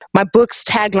my book's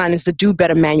tagline is the Do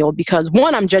Better Manual, because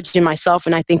one, I'm judging myself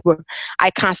and I think I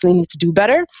constantly need to do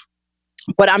better.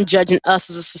 But I'm judging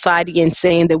us as a society and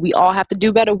saying that we all have to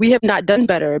do better. We have not done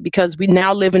better because we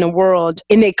now live in a world,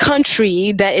 in a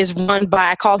country that is run by,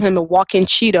 I call him a walk-in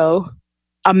Cheeto,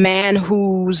 a man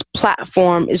whose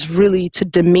platform is really to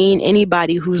demean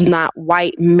anybody who's not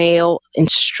white, male, and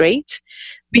straight.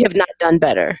 We have not done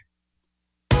better.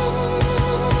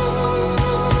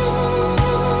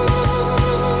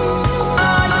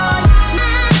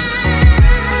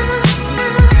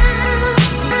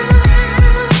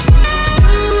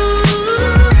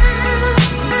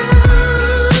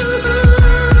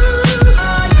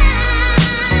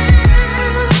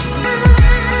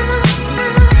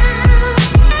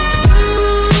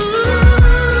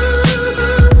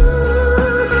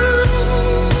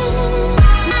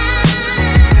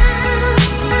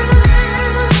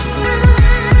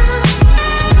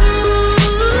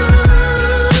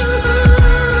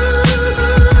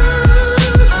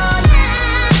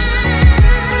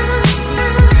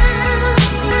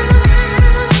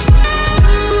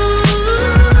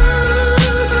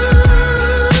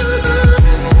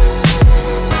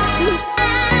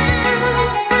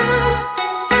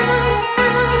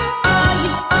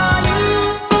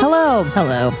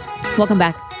 Hello. Welcome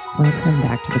back. Welcome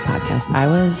back to the podcast. I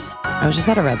was just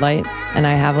at a red light and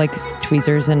I have like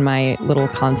tweezers in my little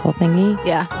console thingy.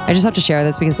 Yeah. I just have to share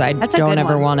this because I don't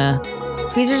ever want to.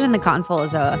 Tweezers in the console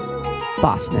is a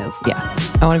boss move. Yeah.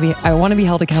 I want to be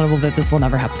held accountable that this will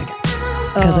never happen again.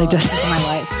 Because this is my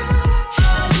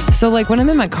life. So like when I'm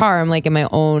in my car, I'm like in my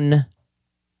own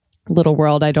little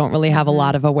world. I don't really have a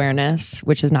lot of awareness,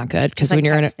 which is not good because like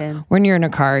when you're in a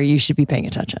car, you should be paying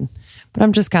attention. But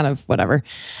I'm just kind of whatever.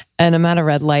 And I'm at a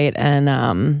red light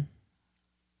and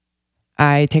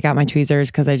I take out my tweezers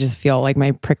because I just feel like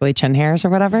my prickly chin hairs or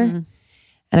whatever. Mm-hmm.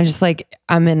 And I just like,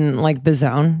 I'm in like the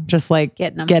zone, just like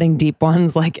getting deep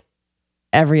ones like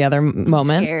every other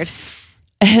moment. Scared.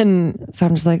 And so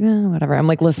I'm just like, whatever. I'm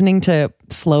like listening to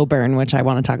Slow Burn, which I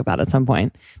want to talk about at some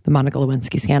point. The Monica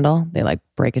Lewinsky scandal. They like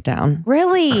break it down.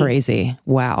 Really? Crazy.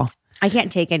 Wow. I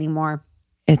can't take anymore.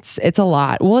 It's a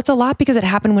lot. Well, it's a lot because it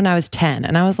happened when I was 10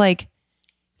 and I was like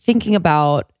thinking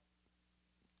about,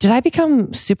 did I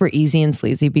become super easy and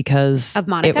sleazy because of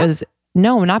Monica?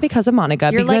 No, not because of Monica.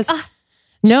 You're because like,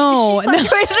 no, she's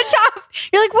like right to the top.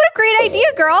 You're like, what a great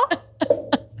idea, girl.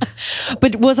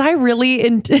 But was I really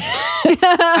I'm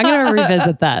going to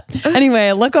revisit that.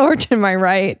 Anyway, look over to my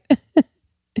right.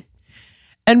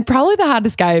 And probably the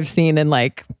hottest guy I've seen in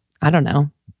like, I don't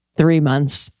know, 3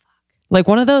 months. Like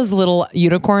one of those little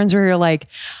unicorns where you're like,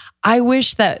 I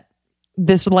wish that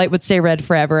this light would stay red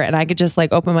forever and I could just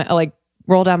like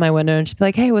roll down my window and just be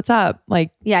like, hey, what's up?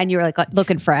 Like, yeah. And you were like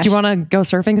looking fresh. Do you want to go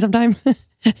surfing sometime?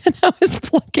 And I was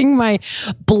plucking my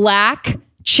black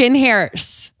chin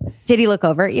hairs. Did he look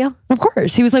over at you? Of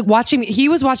course. He was like watching me. He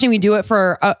was watching me do it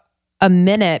for a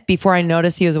minute before I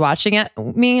noticed he was watching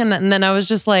me. And then I was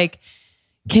just like,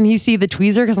 can he see the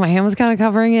tweezer? Because my hand was kind of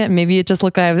covering it. Maybe it just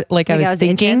looked like I was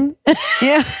thinking.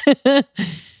 Yeah.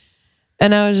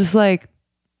 And I was just like,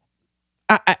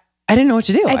 I didn't know what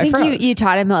to do. I think you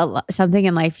taught him something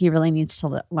in life he really needs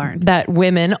to learn. That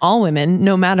all women,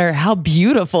 no matter how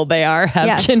beautiful they are,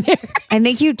 have chin hairs. I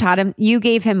think you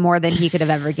gave him more than he could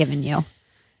have ever given you.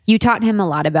 You taught him a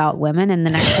lot about women, and the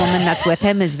next woman that's with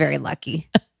him is very lucky.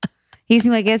 He's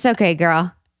like, it's okay,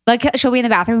 girl. Like she'll be in the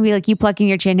bathroom and be like, you plucking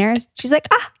your chin hairs? She's like,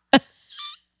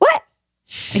 what?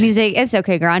 And he's like, it's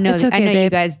okay, girl. I know you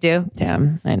guys do.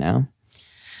 Damn, I know.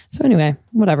 So anyway,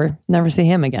 whatever. Never see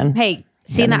him again. Hey,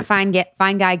 seeing that fine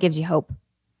guy gives you hope.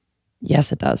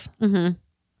 Yes, it does. Mm-hmm.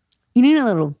 You need a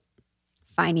little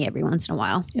finey every once in a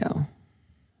while. Yeah.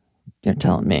 You're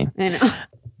telling me. I know.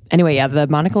 Anyway, yeah, the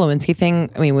Monica Lewinsky thing,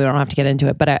 I mean, we don't have to get into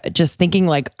it, but just thinking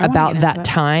like about that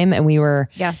time and we were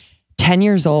 10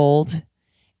 years old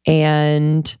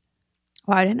and...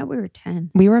 Wow, I didn't know we were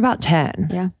 10. We were about 10.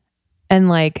 Yeah. And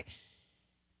like,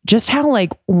 just how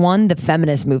like, the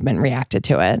feminist movement reacted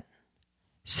to it.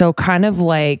 So kind of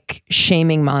like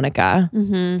shaming Monica.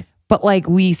 Mm-hmm. But like,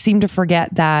 we seem to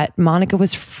forget that Monica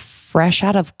was fresh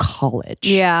out of college.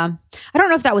 Yeah. I don't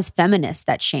know if that was feminists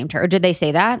that shamed her. Or did they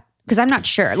say that? Because I'm not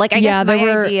sure. Like, I guess my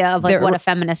idea of like what a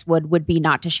feminist would be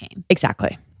not to shame.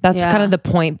 Exactly. That's kind of the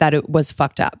point, that it was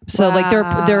fucked up. So like there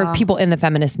are people in the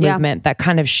feminist movement that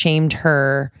kind of shamed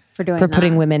her for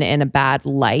putting women in a bad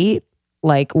light,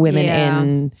 like women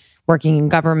in working in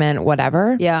government,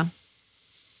 whatever. Yeah.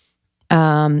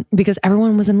 Because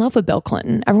everyone was in love with Bill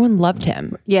Clinton. Everyone loved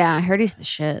him. Yeah, I heard he's the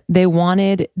shit. They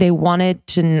wanted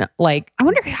to like. I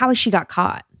wonder how she got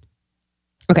caught.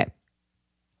 Okay.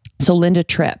 So Linda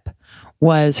Tripp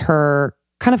was her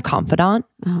kind of confidant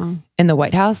in the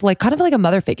White House, like kind of like a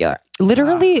mother figure.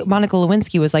 Literally, Monica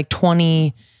Lewinsky was like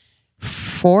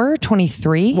 24,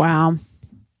 23. Wow.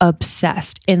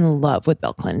 Obsessed, in love with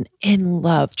Bill Clinton, in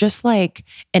love, just like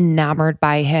enamored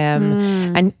by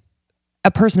him. And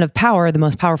a person of power, the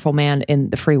most powerful man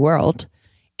in the free world,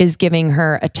 is giving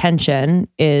her attention,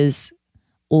 is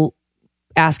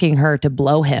asking her to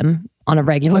blow him on a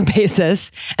regular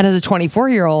basis. And as a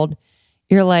 24-year-old,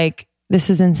 you're like, this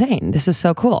is insane. This is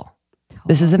so cool.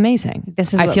 This is amazing.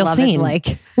 This is I what feel love seen. is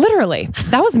like. Literally.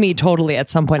 That was me totally at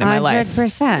some point in my life.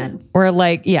 100%. Where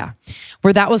like, yeah,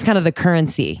 where that was kind of the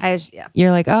currency. Yeah.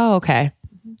 You're like, oh, okay.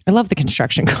 I love the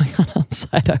construction going on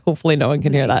outside. Hopefully no one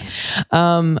can hear that.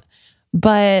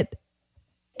 But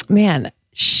man,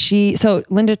 so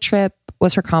Linda Tripp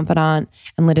was her confidant,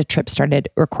 and Linda Tripp started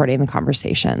recording the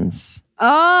conversations.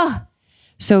 Oh,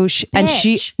 so she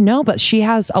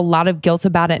has a lot of guilt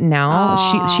about it now.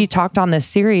 She talked on this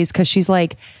series because she's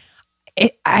like,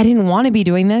 I didn't want to be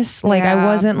doing this. Like I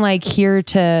wasn't like here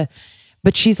to,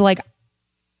 but she's like,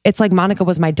 it's like Monica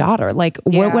was my daughter. Like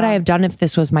what would I have done if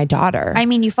this was my daughter? I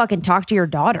mean, you fucking talk to your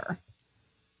daughter.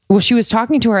 Well, she was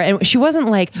talking to her and she wasn't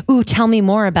like, ooh, tell me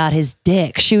more about his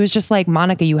dick. She was just like,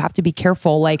 Monica, you have to be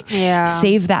careful. Like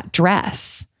save that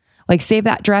dress. Like save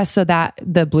that dress so that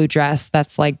the blue dress,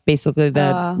 that's like basically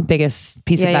the biggest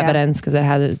piece of evidence because it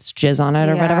has its jizz on it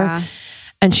or whatever.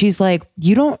 And she's like,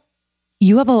 you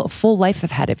have a full life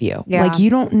ahead of you. Yeah. Like you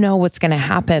don't know what's going to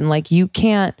happen. Like you're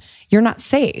not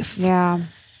safe. Yeah.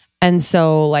 And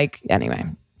so like, anyway,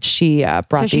 she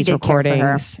brought these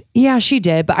recordings. Yeah, she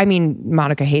did. But I mean,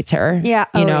 Monica hates her. Yeah.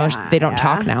 They don't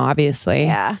talk now, obviously.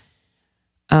 Yeah.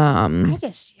 I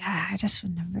just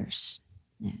would never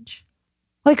snitch.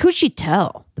 Like, who'd she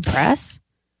tell? The press?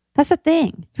 That's the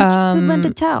thing. Who'd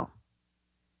Linda tell?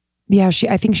 Yeah,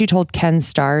 I think she told Ken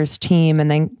Starr's team,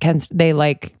 and then they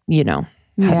like, had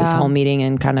this whole meeting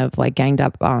and kind of like ganged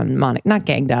up on Monica. Not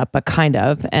ganged up, but kind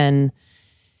of. And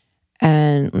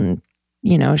it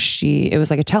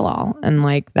was like a tell-all. And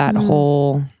like that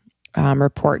whole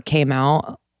report came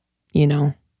out,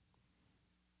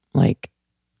 like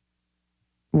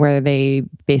where they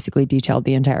basically detailed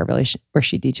the entire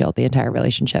she detailed the entire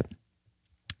relationship.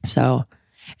 So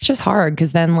it's just hard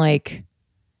because then like,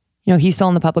 he's still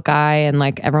in the public eye and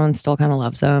like everyone still kind of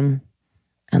loves him.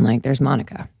 And like there's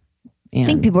Monica. And I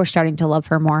think people are starting to love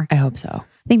her more. I hope so.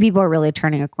 I think people are really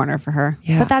turning a corner for her.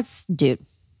 Yeah. But that's,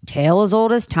 tale as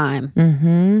old as time.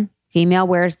 Mm-hmm. Female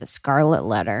wears the scarlet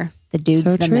letter. The dude's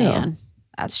So the true. man.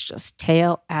 That's just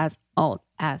tale as old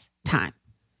as time.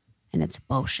 And it's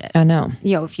bullshit. I know.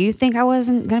 If you think I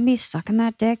wasn't going to be sucking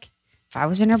that dick, if I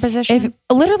was in her position.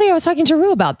 Literally, I was talking to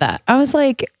Rue about that. I was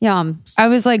like,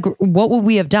 what would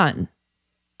we have done?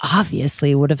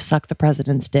 Obviously, would have sucked the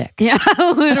president's dick. Yeah,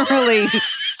 literally.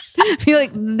 Be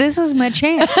like, this is my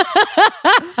chance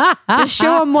to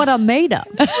show him what I'm made of.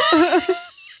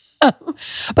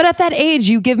 But at that age,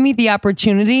 you give me the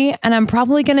opportunity and I'm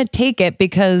probably going to take it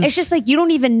because it's just like, you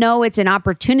don't even know it's an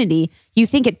opportunity. You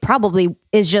think it probably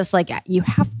is just like, you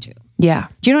have to. Yeah.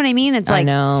 Do you know what I mean? It's like, I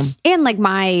know. And like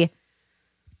my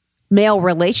male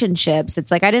relationships,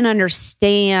 it's like, I didn't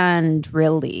understand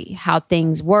really how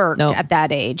things worked at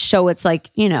that age. So it's like,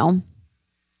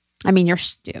 I mean, you're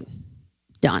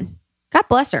done. God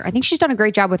bless her. I think she's done a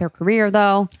great job with her career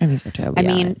though. I think so too. I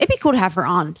mean, it'd be cool to have her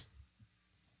on.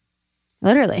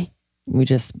 Literally. We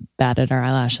just batted our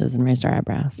eyelashes and raised our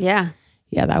eyebrows. Yeah.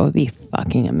 Yeah, that would be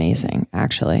fucking amazing,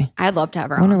 actually. I'd love to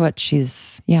have her I wonder on. what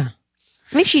she's, yeah.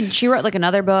 I mean, she wrote like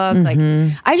another book. Like,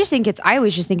 I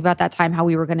always just think about that time how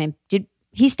we were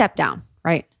he stepped down,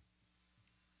 right?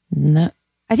 No.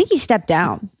 I think he stepped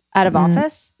down out of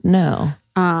office. No.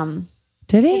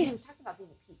 Did he? He was talking about being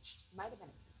impeached. He might have been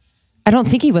impeached. I don't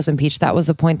think he was impeached. That was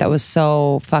the point that was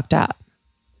so fucked up.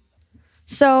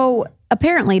 So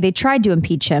apparently they tried to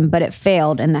impeach him, but it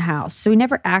failed in the House. So he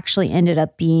never actually ended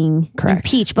up being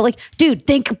impeached. But like, dude,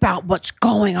 think about what's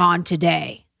going on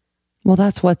today. Well,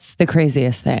 that's what's the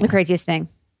craziest thing. The craziest thing.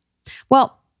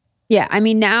 Well, yeah. I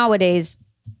mean, nowadays,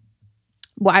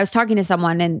 I was talking to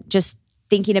someone and just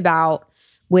thinking about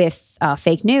with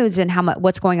fake news and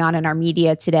what's going on in our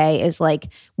media today is like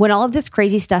when all of this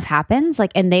crazy stuff happens,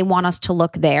 like, and they want us to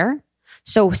look there.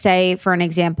 So say, for an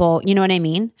example, you know what I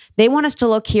mean? They want us to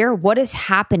look here. What is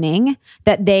happening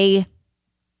that's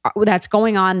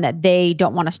going on that they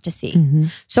don't want us to see? Mm-hmm.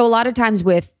 So a lot of times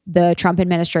with the Trump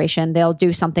administration, they'll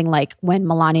do something like when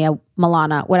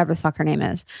Milana, whatever the fuck her name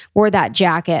is, wore that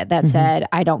jacket that said,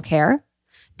 I don't care.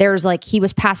 There's like, he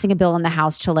was passing a bill in the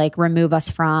House to like remove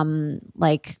us from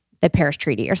like the Paris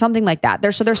Treaty or something like that.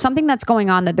 There's something that's going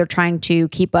on that they're trying to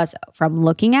keep us from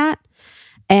looking at.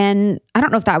 And I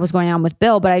don't know if that was going on with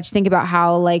Bill, but I just think about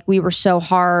how like we were so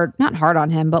not hard on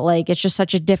him, but like it's just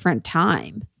such a different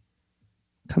time.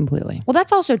 Completely. Well,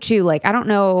 that's also too, like, I don't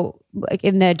know, like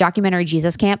in the documentary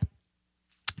Jesus Camp,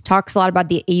 talks a lot about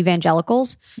the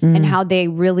evangelicals and how they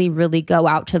really, really go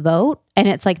out to vote. And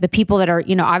it's like the people that are,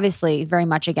 obviously very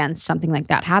much against something like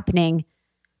that happening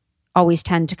always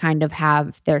tend to kind of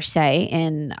have their say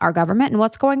in our government and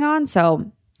what's going on.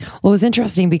 So, well, it was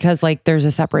interesting because like there's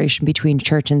a separation between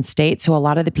church and state. So a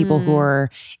lot of the people who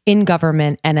are in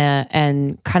government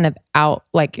and kind of out,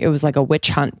 like it was like a witch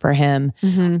hunt for him,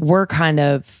 were kind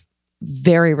of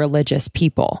very religious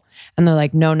people. And they're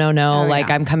like, no,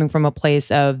 I'm coming from a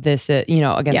place of this,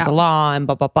 against the law and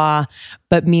blah, blah, blah.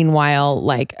 But meanwhile,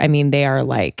 like, I mean, they are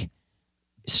like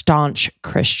staunch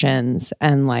Christians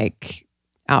and like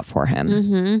out for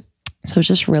him. So it's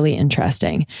just really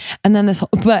interesting. And then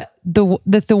but the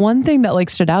one thing that like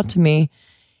stood out to me,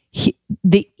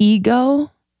 the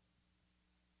ego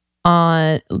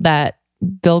that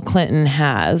Bill Clinton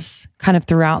has kind of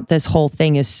throughout this whole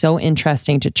thing is so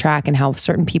interesting to track, and how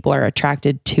certain people are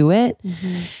attracted to it.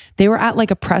 They were at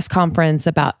like a press conference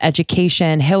about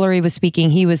education. Hillary was speaking,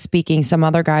 he was speaking, some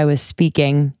other guy was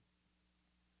speaking.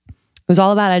 It was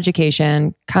all about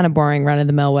education, kind of boring, run of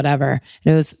the mill, whatever.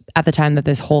 And it was at the time that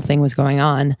this whole thing was going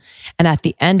on. And at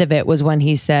the end of it was when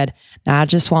he said, "Now I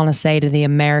just want to say to the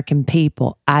American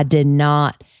people, I did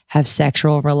not have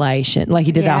sexual relation." Like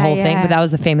he did that whole thing, but that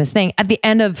was the famous thing at the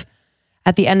end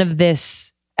of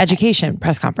this education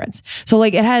press conference. So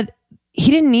like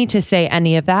he didn't need to say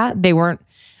any of that. They weren't,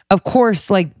 of course,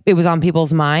 like it was on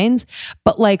people's minds,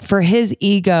 but like for his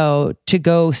ego to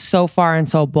go so far and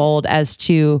so bold as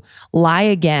to lie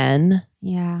again,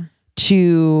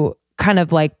 to kind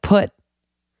of like put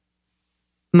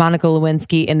Monica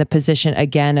Lewinsky in the position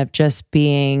again of just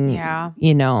being,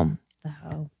 the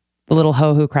little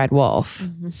hoe who cried wolf,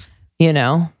 We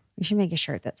should make a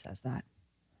shirt that says that.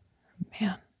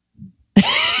 Man.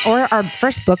 Or our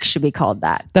first book should be called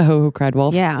that. The hoe who cried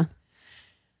wolf. Yeah.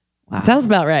 Wow. Sounds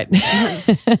about right.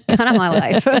 That's kind of my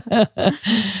life.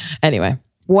 Anyway.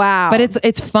 Wow. But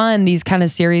it's fun, these kind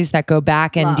of series that go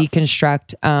back and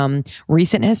deconstruct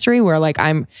recent history, where like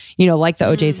I'm, like the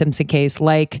OJ Simpson case,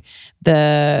 like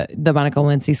the Monica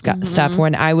Lewinsky stuff,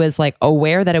 when I was like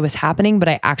aware that it was happening, but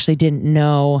I actually didn't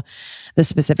know the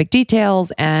specific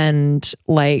details and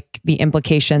like the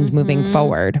implications moving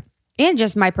forward. And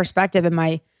just my perspective and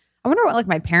I wonder what like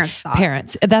my parents thought.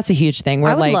 That's a huge thing.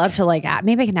 I would love to like,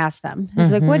 maybe I can ask them. It's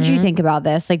like, what did you think about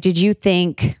this? Like, did you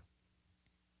think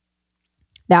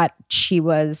that she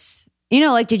was,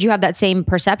 like, did you have that same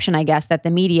perception, I guess, that the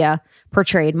media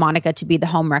portrayed Monica to be the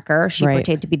homewrecker? She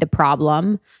portrayed to be the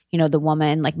problem. The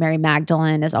woman like Mary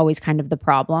Magdalene is always kind of the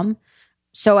problem.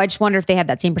 So I just wonder if they had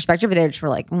that same perspective, or they just were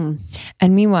like, And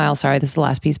meanwhile, sorry, this is the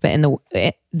last piece, but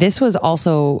this was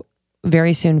also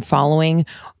very soon following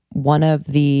one of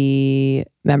the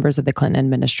members of the Clinton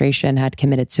administration had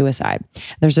committed suicide.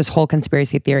 There's this whole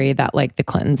conspiracy theory that like the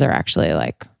Clintons are actually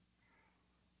like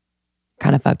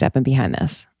kind of fucked up and behind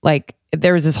this. Like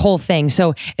there was this whole thing.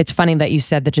 So it's funny that you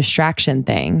said the distraction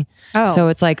thing. So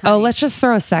it's like, let's just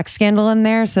throw a sex scandal in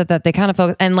there so that they kind of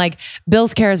focus. And like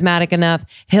Bill's charismatic enough.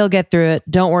 He'll get through it.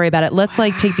 Don't worry about it. Let's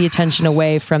like take the attention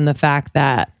away from the fact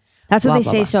that that's what they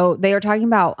say. So they are talking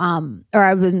about,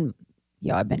 I've been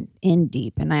in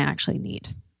deep and I actually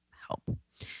need help.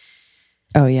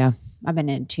 Oh yeah. I've been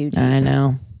in too deep. I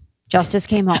know. Justice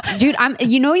came home. Dude,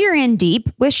 you're in deep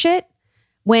with shit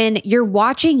when you're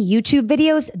watching YouTube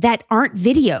videos that aren't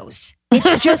videos.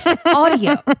 It's just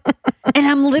audio. And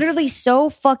I'm literally so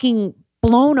fucking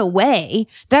blown away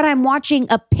that I'm watching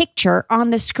a picture on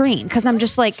the screen. Cause I'm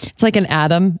just like, it's like an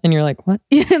atom and you're like, what?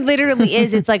 It literally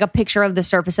is. It's like a picture of the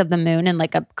surface of the moon and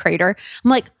like a crater.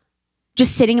 I'm like,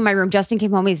 just sitting in my room. Justin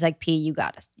came home. He's like, P, you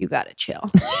gotta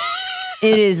chill.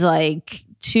 It is like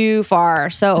too far.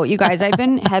 So you guys, I've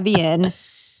been heavy in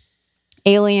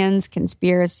aliens,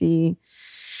 conspiracy,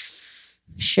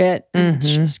 shit. And it's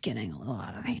just getting a little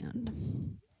out of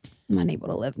hand. I'm unable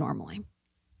to live normally.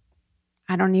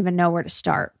 I don't even know where to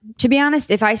start. To be honest,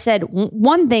 if I said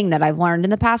one thing that I've learned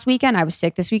in the past weekend, I was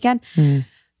sick this weekend,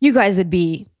 you guys would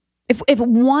be, if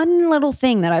one little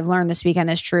thing that I've learned this weekend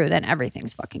is true, then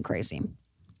everything's fucking crazy.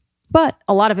 But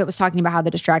a lot of it was talking about how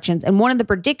the distractions, and one of the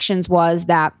predictions was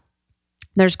that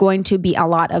there's going to be a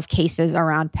lot of cases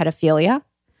around pedophilia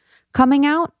coming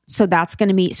out. So there's going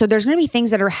to be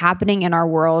things that are happening in our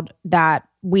world that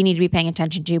we need to be paying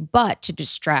attention to, but to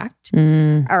distract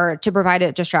or to provide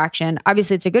a distraction.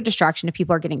 Obviously, it's a good distraction if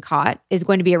people are getting caught, is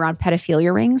going to be around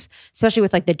pedophilia rings, especially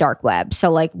with like the dark web.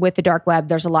 So like with the dark web,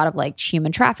 there's a lot of like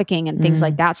human trafficking and things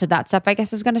like that. So that stuff, I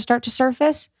guess, is going to start to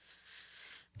surface.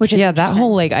 Which is that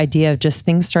whole like idea of just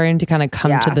things starting to kind of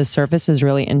come to the Yes. surface is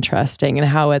really interesting, and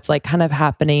how it's like kind of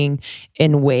happening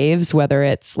in waves, whether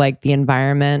it's like the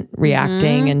environment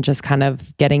reacting and just kind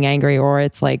of getting angry, or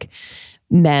it's like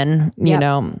men, you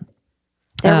know.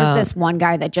 There was this one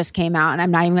guy that just came out, and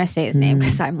I'm not even going to say his name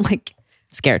because I'm like,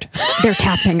 Scared. they're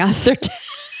tapping us.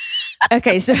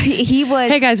 Okay, so he was.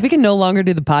 Hey guys, we can no longer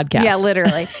do the podcast. Yeah,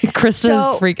 literally.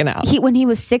 Krista's freaking out. When he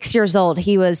was 6 years old,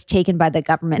 he was taken by the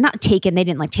government. Not taken, they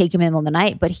didn't like take him in the middle of the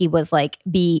night, but he was like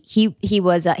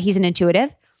he's an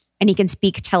intuitive, and he can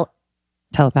speak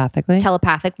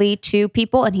telepathically to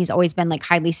people, and he's always been like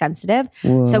highly sensitive.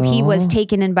 Whoa. So he was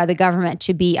taken in by the government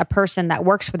to be a person that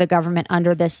works for the government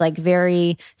under this like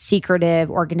very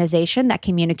secretive organization that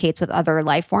communicates with other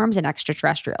life forms and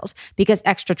extraterrestrials, because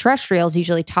extraterrestrials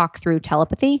usually talk through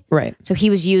telepathy. Right. So he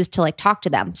was used to like talk to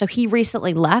them. So he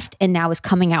recently left and now is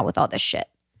coming out with all this shit.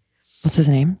 What's his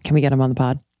name? Can we get him on the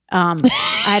pod?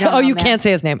 I don't know. You man. can't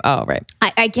say his name. Oh, right.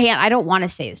 I can't. I don't want to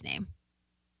say his name.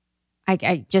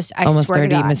 I Almost swear 30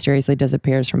 to God. mysteriously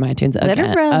disappears from iTunes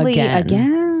Literally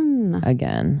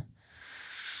again.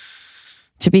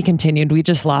 To be continued. We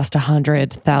just lost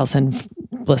 100,000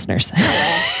 listeners.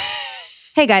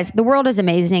 Hey guys, the world is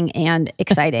amazing and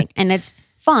exciting, and it's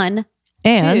fun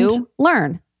And to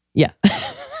learn yeah.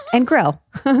 and grow.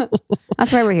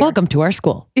 That's why we're here. Welcome to our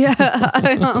school.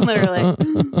 Yeah, literally.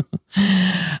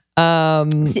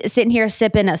 Sitting here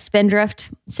sipping a Spindrift,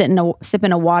 sipping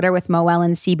a water with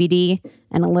Moellen CBD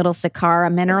and a little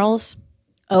Sakara minerals.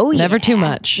 Oh yeah. Never too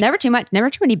much. Never too much. Never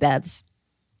too many bevs.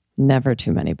 Never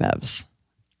too many bevs.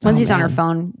 Lindsay's on her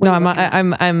phone. No,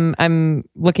 I'm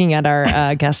looking at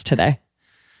our guest today.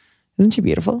 Isn't she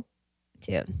beautiful?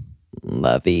 Dude.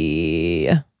 Lovey.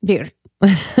 Dude.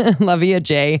 Lovey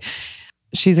J.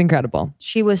 She's incredible.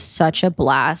 She was such a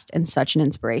blast and such an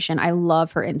inspiration. I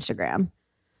love her Instagram.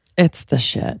 It's the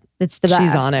shit. It's the best.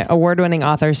 She's on it. Award-winning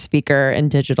author, speaker,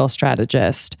 and digital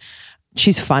strategist.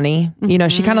 She's funny. You know,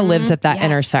 she kind of lives at that Yes.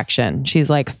 intersection. She's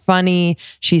like funny.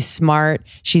 She's smart.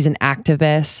 She's an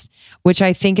activist, which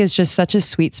I think is just such a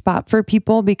sweet spot for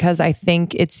people, because I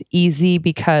think it's easy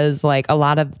because like a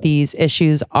lot of these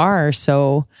issues are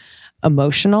so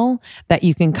emotional that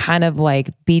you can kind of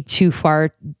like be too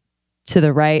far to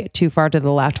the right, too far to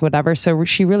the left, whatever. So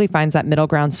she really finds that middle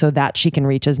ground so that she can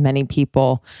reach as many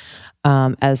people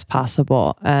as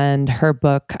possible. And her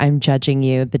book, I'm Judging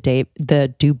You,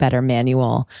 the Do Better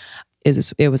Manual,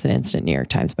 it was an instant New York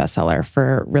Times bestseller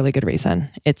for really good reason.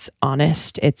 It's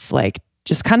honest. It's like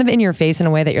just kind of in your face in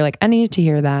a way that you're like, I need to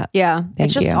hear that. Yeah.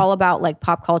 It's just you. all about like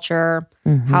pop culture,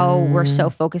 how we're so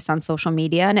focused on social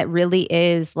media. And it really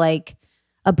is like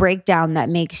a breakdown that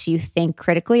makes you think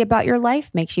critically about your life,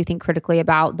 makes you think critically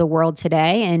about the world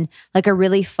today, and like a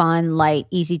really fun, light,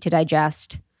 easy to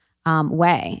digest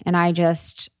way. And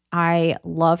I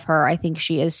love her. I think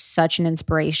she is such an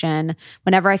inspiration.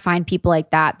 Whenever I find people like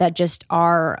that just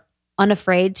are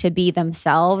unafraid to be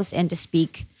themselves and to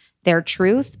speak their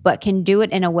truth, but can do it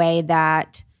in a way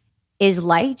that is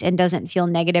light and doesn't feel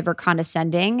negative or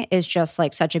condescending, is just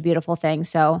like such a beautiful thing.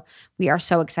 So we are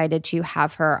so excited to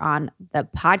have her on the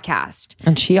podcast.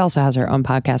 And she also has her own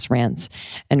podcast, Rants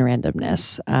and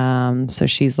Randomness. So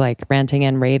she's like ranting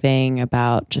and raving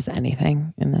about just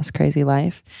anything in this crazy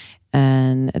life.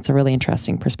 And it's a really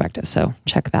interesting perspective. So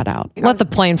check that out. Let the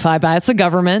plane fly by. It's the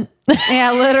government.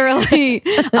 Yeah, literally.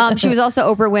 She was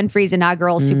also Oprah Winfrey's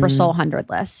inaugural Super Soul 100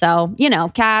 list. So, you know,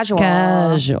 casual.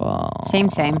 Same.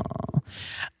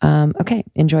 Okay.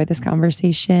 Enjoy this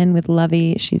conversation with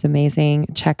Lovey. She's amazing.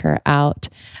 Check her out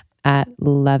at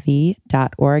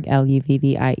lovey.org,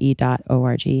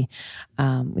 LUVVIE.org.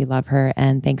 We love her.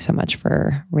 And thanks so much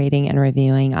for rating and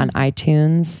reviewing on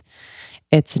iTunes.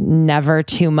 It's never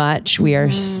too much. We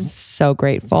are so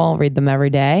grateful. Read them every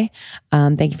day.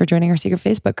 Thank you for joining our secret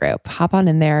Facebook group. Hop on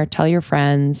in there. Tell your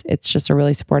friends. It's just a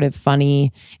really supportive,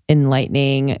 funny,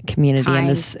 enlightening community. And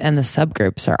the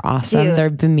subgroups are awesome. Dude.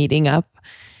 They've been meeting up.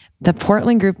 The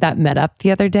Portland group that met up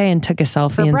the other day and took a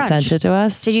selfie and sent it to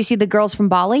us. Did you see the girls from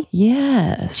Bali?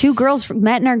 Yes. 2 girls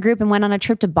met in our group and went on a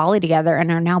trip to Bali together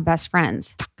and are now best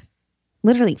friends. Fuck.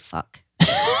 Literally fuck.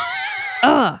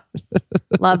 Ugh.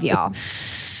 Love y'all.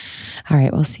 All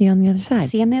right. We'll see you on the other side.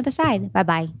 See you on the other side.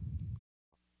 Bye-bye.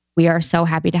 We are so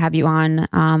happy to have you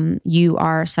on. You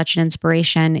are such an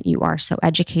inspiration. You are so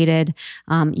educated.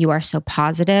 You are so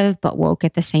positive, but woke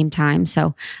at the same time.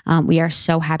 So we are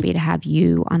so happy to have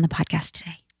you on the podcast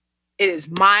today. It is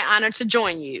my honor to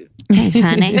join you. Thanks,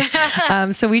 honey.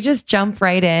 So we just jump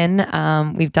right in.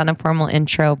 We've done a formal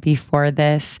intro before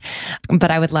this,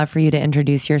 but I would love for you to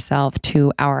introduce yourself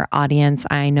to our audience.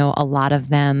 I know a lot of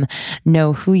them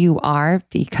know who you are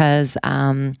because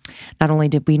not only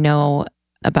did we know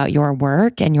about your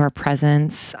work and your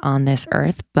presence on this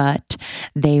earth, but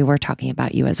they were talking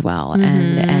about you as well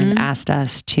and asked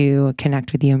us to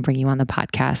connect with you and bring you on the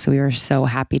podcast. So we were so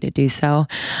happy to do so.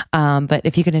 But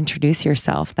if you could introduce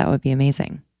yourself, that would be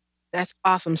amazing. That's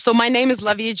awesome. So my name is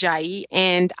Luvvie Ajayi,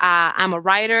 and I'm a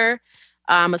writer,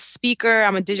 I'm a speaker,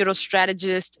 I'm a digital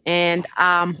strategist, and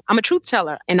I'm a truth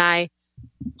teller, and I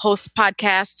host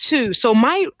podcasts too. So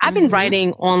I've been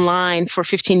writing online for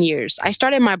 15 years. I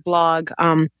started my blog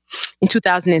in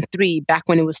 2003, back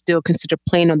when it was still considered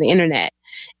plain on the internet.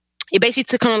 It basically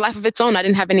took on a life of its own. I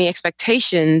didn't have any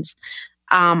expectations.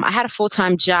 I had a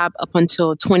full-time job up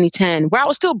until 2010 where I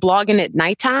was still blogging at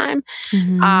nighttime.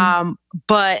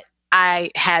 But I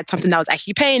had something that was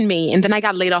actually paying me. And then I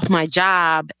got laid off my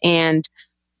job, and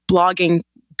blogging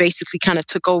basically kind of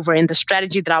took over. And the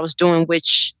strategy that I was doing,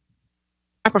 which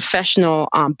my professional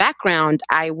background,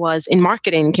 I was in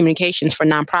marketing and communications for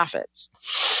nonprofits.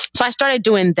 So I started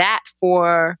doing that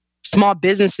for small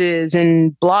businesses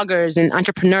and bloggers and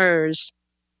entrepreneurs.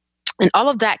 And all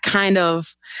of that kind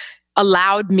of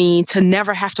allowed me to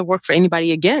never have to work for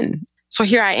anybody again. So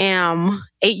here I am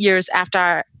 8 years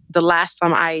after the last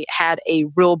time I had a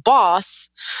real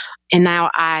boss. And now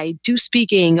I do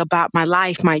speaking about my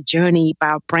life, my journey,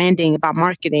 about branding, about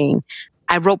marketing.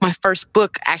 I wrote my first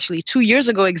book actually 2 years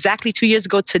ago, exactly 2 years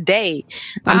ago today.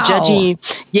 Wow.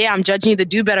 I'm judging the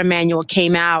Do Better manual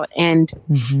came out and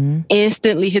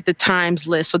instantly hit the Times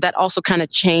list. So that also kind of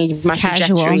changed my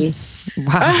trajectory.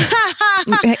 Wow.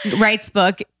 Writes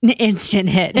book, instant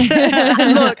hit.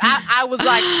 Look, I was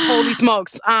like, holy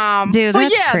smokes. Dude,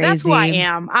 crazy. That's who I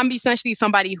am. I'm essentially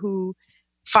somebody who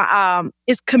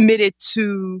is committed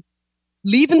to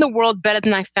leaving the world better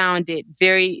than I found it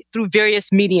through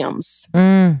various mediums.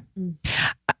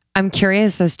 I'm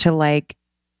curious as to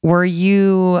were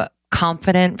you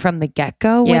confident from the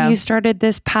get-go when you started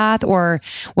this path, or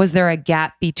was there a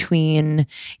gap between,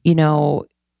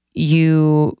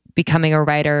 you becoming a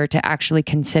writer to actually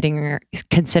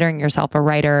considering yourself a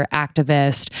writer,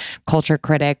 activist, culture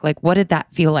critic? What did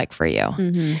that feel like for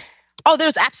you? Oh,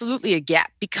 there's absolutely a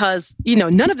gap because,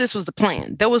 none of this was the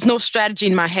plan. There was no strategy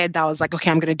in my head that was like, okay,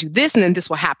 I'm going to do this and then this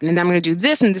will happen. And then I'm going to do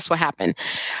this and this will happen.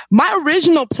 My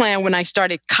original plan when I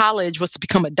started college was to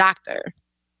become a doctor.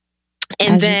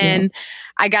 And then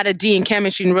I got a D in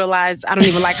chemistry and realized I don't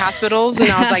even like hospitals. And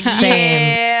I was like,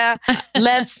 yeah,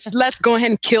 let's go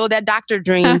ahead and kill that doctor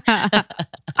dream.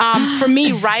 For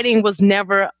me, writing was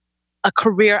never a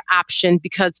career option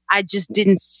because I just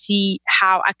didn't see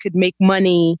how I could make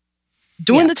money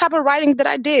doing the type of writing that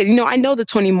I did. I know the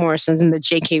Toni Morrisons and the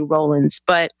J.K. Rowlands,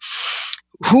 but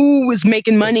who was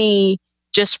making money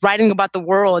just writing about the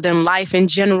world and life in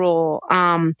general?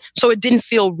 So it didn't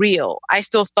feel real. I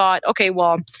still thought, okay,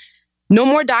 well, no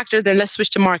more doctor, then let's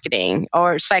switch to marketing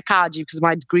or psychology because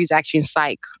my degree is actually in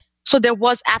psych. So there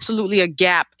was absolutely a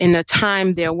gap in a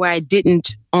time there where I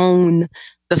didn't own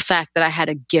the fact that I had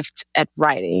a gift at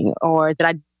writing or that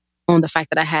I owned the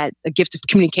fact that I had a gift of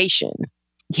communication.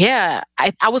 Yeah,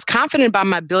 I was confident about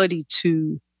my ability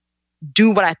to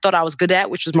do what I thought I was good at,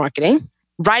 which was marketing.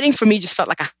 Writing for me just felt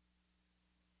like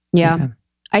Yeah.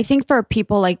 I think for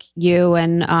people like you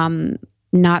and I'm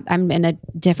in a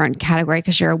different category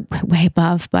because you're way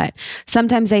above, but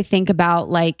sometimes I think about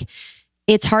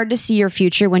it's hard to see your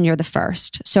future when you're the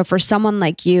first. So for someone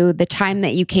like you, the time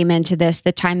that you came into this,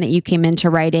 the time that you came into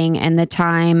writing, and the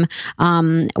time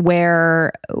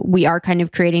where we are kind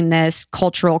of creating this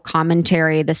cultural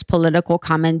commentary, this political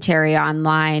commentary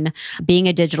online, being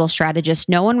a digital strategist,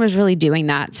 no one was really doing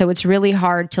that. So it's really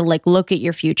hard to look at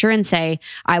your future and say,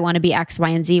 I want to be X, Y,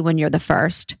 and Z when you're the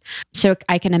first. So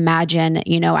I can imagine,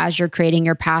 as you're creating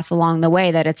your path along the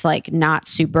way, that it's not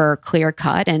super clear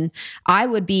cut. And I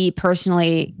would be personally,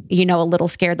 a little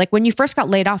scared. When you first got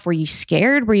laid off, were you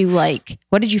scared? Were you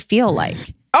what did you feel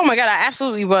like? Oh my God, I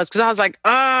absolutely was. Because I was like,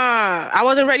 I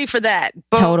wasn't ready for that.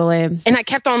 But, totally. And I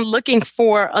kept on looking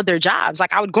for other jobs.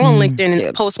 I would go on LinkedIn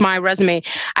and post my resume.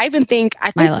 I think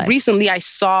recently I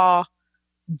saw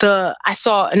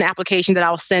an application that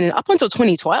I was sending up until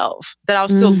 2012 that I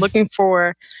was still looking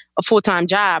for a full-time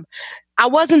job. I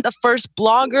wasn't the first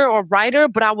blogger or writer,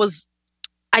 but I was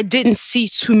I didn't see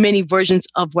too many versions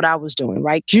of what I was doing,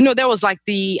 right? You know, there was like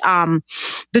the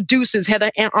Deuces,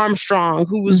 Heather Armstrong,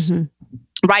 who was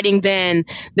writing then.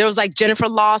 There was like Jennifer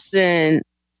Lawson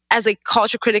as a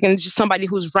culture critic and just somebody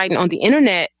who's writing on the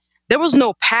internet. There was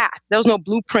no path. There was no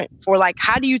blueprint for like,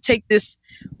 how do you take this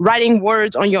writing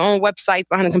words on your own website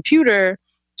behind a computer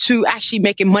to actually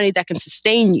making money that can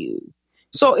sustain you?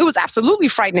 So it was absolutely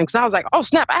frightening because I was like, oh,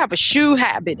 snap, I have a shoe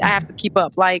habit I have to keep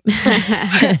up. Like,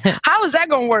 how is that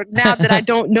going to work now that I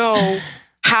don't know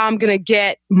how I'm going to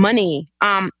get money?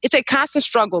 It's a constant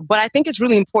struggle, but I think it's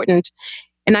really important.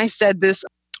 And I said this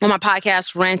on my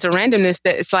podcast, Rant or Randomness,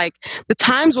 that it's like the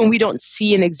times when we don't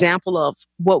see an example of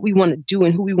what we want to do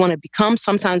and who we want to become,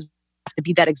 sometimes we have to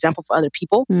be that example for other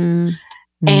people.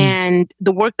 And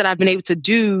the work that I've been able to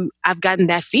do, I've gotten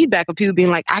that feedback of people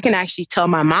being like, I can actually tell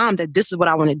my mom that this is what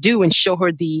I want to do and show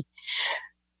her the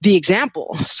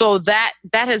example. So that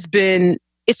has been,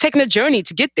 it's taken a journey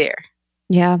to get there.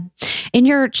 Yeah.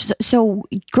 So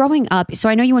growing up, so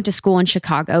I know you went to school in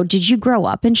Chicago. Did you grow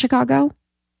up in Chicago?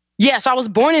 Yes, I was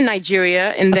born in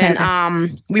Nigeria, and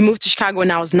then we moved to Chicago when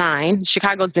I was 9.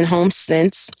 Chicago's been home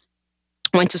since.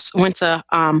 Went to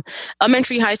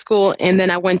elementary, high school, and then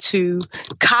I went to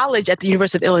college at the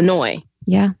University of Illinois.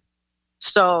 Yeah.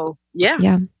 So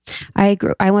yeah. I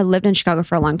lived in Chicago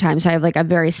for a long time, so I have like a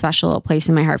very special place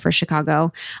in my heart for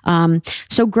Chicago.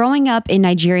 So growing up in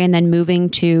Nigeria and then moving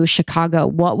to Chicago,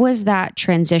 what was that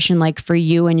transition like for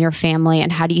you and your family,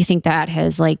 and how do you think that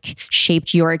has like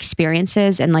shaped your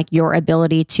experiences and like your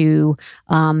ability to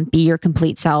be your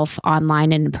complete self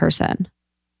online and in person?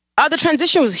 The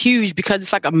transition was huge because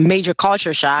it's like a major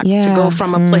culture shock to go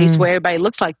from a place where everybody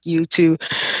looks like you to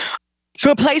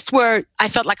a place where I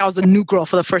felt like I was a new girl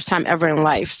for the first time ever in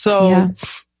life. So,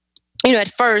 you know,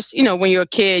 at first, you know, when you're a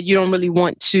kid, you don't really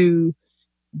want to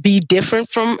be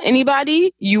different from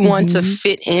anybody. You want to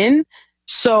fit in.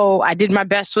 So I did my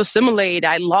best to assimilate.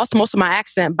 I lost most of my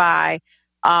accent by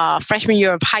freshman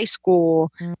year of high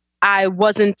school. I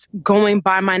wasn't going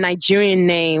by my Nigerian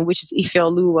name, which is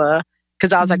Ifeoluwa,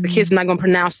 because I was like, the kids are not going to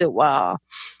pronounce it well.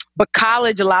 But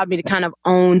college allowed me to kind of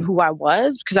own who I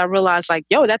was, because I realized like,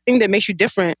 yo, that thing that makes you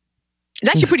different is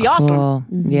actually pretty awesome.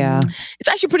 Yeah. It's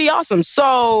actually pretty awesome.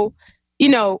 So, you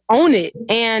know, own it.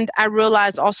 And I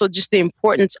realized also just the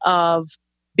importance of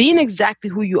being exactly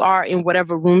who you are in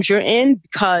whatever rooms you're in,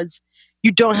 because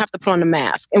you don't have to put on a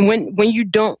mask. And when you're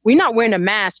not wearing a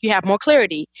mask, you have more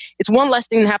clarity. It's one less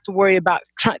thing to have to worry about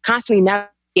constantly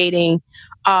navigating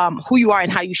who you are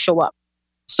and how you show up.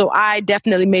 So I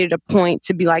definitely made it a point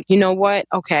to be like, you know what?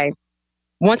 Okay.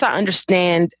 Once I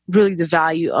understand really the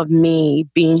value of me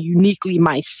being uniquely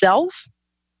myself,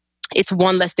 it's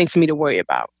one less thing for me to worry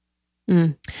about.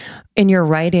 In your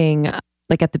writing,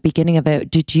 like at the beginning of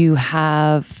it, did you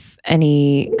have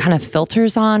any kind of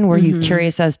filters on? Were you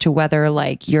curious as to whether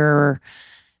like your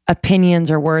opinions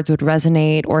or words would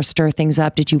resonate or stir things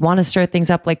up? Did you want to stir things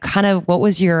up? Like kind of what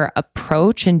was your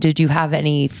approach, and did you have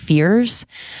any fears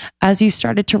as you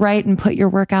started to write and put your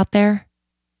work out there?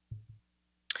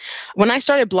 When I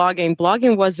started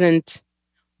blogging wasn't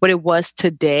what it was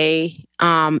today,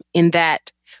 in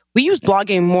that we use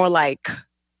blogging more like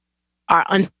our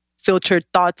unfiltered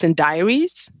thoughts and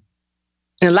diaries.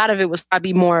 And a lot of it was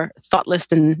probably more thoughtless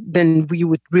than we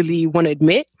would really want to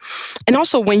admit. And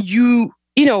also when you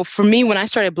know, for me, when I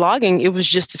started blogging, it was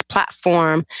just this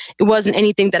platform. It wasn't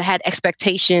anything that had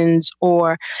expectations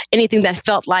or anything that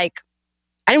felt like,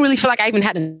 I didn't really feel like I even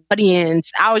had an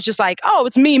audience. I was just like, oh,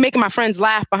 it's me making my friends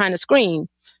laugh behind the screen.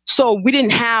 So we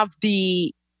didn't have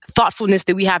the thoughtfulness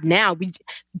that we have now.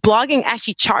 Blogging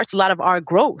actually charts a lot of our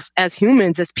growth as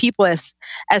humans, as people, as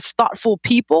thoughtful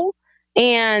people.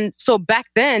 And so back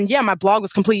then, yeah, my blog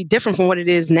was completely different from what it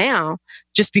is now,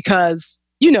 just because,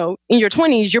 you know, in your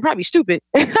 20s, you're probably stupid.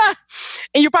 And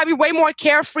you're probably way more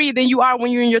carefree than you are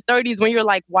when you're in your 30s, when you're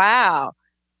like, wow,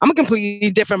 I'm a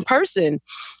completely different person.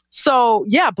 So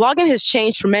yeah, blogging has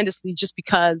changed tremendously just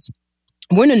because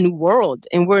we're in a new world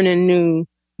and we're in a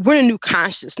new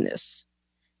consciousness.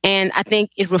 And I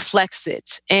think it reflects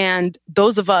it. And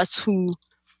those of us who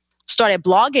started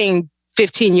blogging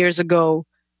 15 years ago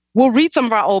will read some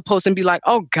of our old posts and be like,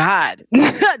 oh God,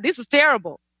 this is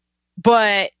terrible.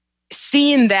 But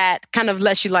seeing that kind of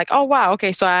lets you like, oh wow,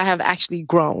 okay, so I have actually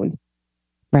grown.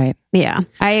 Right. Yeah.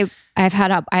 I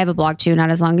have a blog too, not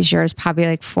as long as yours, probably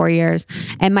like 4 years.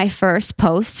 And my first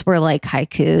posts were like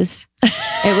haikus.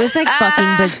 It was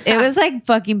like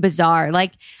fucking bizarre.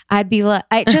 Like I'd be like,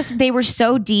 they were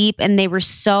so deep and they were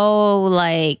so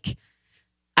like,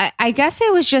 I guess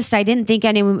it was just, I didn't think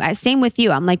anyone, same with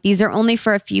you. I'm like, these are only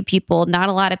for a few people. Not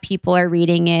a lot of people are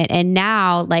reading it. And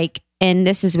now like, and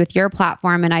this is with your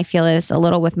platform, and I feel this a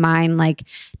little with mine, like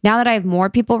now that I have more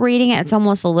people reading it, it's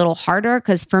almost a little harder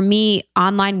because for me,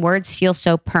 online words feel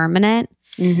so permanent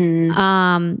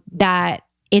that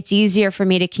it's easier for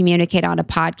me to communicate on a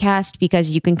podcast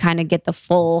because you can kind of get the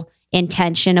full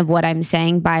intention of what I'm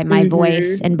saying by my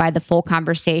voice and by the full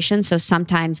conversation. So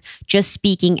sometimes just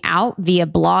speaking out via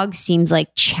blog seems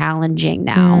like challenging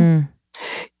now.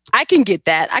 I can get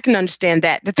that. I can understand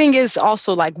that. The thing is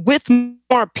also like with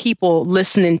more people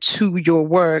listening to your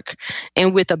work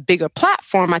and with a bigger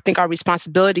platform, I think our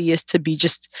responsibility is to be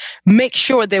just make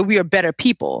sure that we are better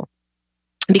people.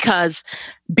 Because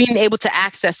being able to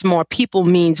access more people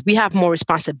means we have more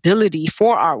responsibility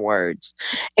for our words.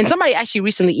 And somebody actually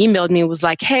recently emailed me and was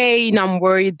like, hey, I'm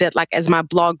worried that like as my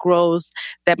blog grows,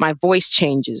 that my voice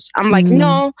changes. I'm like,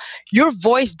 no, your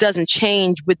voice doesn't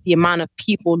change with the amount of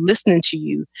people listening to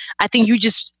you. I think you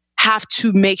just have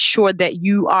to make sure that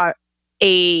you are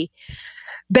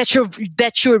that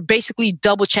you're basically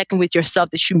double checking with yourself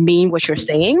that you mean what you're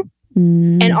saying.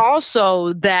 And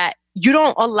also that you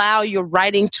don't allow your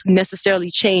writing to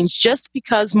necessarily change just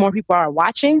because more people are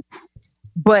watching,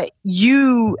 but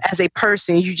you as a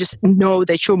person, you just know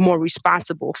that you're more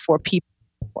responsible for people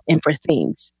and for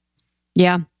things.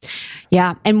 Yeah.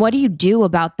 Yeah. And what do you do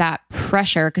about that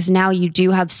pressure? Because now you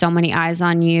do have so many eyes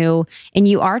on you and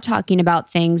you are talking about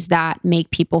things that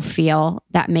make people feel,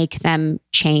 that make them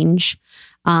change,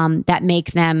 that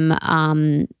make them,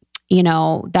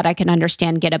 that I can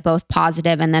understand get a both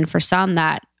positive and then for some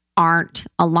that aren't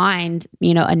aligned,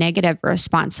 a negative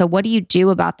response. So what do you do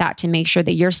about that to make sure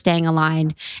that you're staying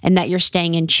aligned and that you're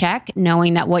staying in check,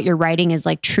 knowing that what you're writing is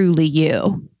like truly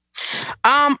you?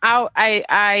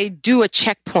 I do a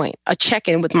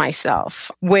check-in with myself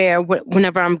where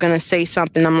whenever I'm going to say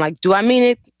something, I'm like, do I mean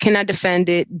it? Can I defend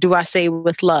it? Do I say it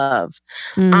with love?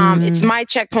 It's my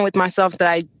checkpoint with myself that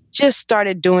I just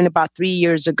started doing about 4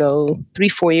 years ago.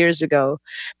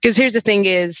 Because here's the thing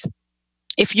is,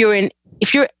 if you're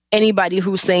anybody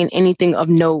who's saying anything of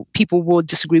note, people will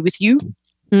disagree with you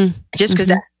just because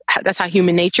that's how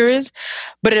human nature is.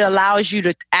 But it allows you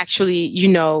to actually,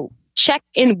 check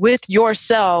in with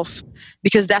yourself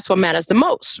because that's what matters the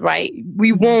most, right?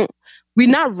 We're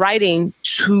not writing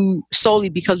solely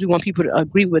because we want people to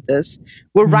agree with us.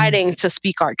 We're writing to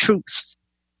speak our truths.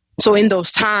 So in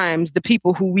those times, the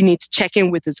people who we need to check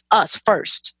in with is us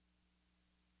first.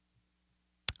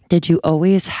 Did you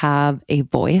always have a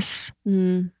voice?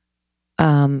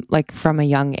 Like from a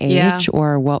young age,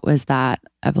 or what was that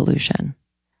evolution?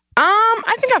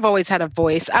 I think I've always had a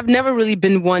voice. I've never really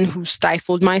been one who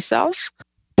stifled myself.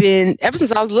 Ever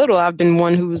since I was little, I've been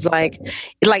one who was like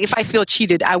if I feel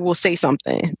cheated, I will say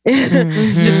something.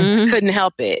 Just couldn't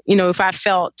help it. If I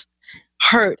felt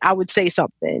hurt, I would say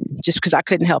something just because I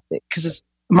couldn't help it. Because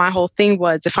my whole thing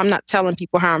was, if I'm not telling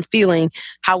people how I'm feeling,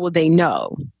 how will they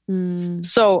know?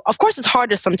 So of course it's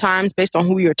harder sometimes based on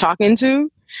who you're talking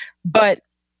to. But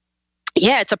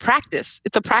yeah, it's a practice.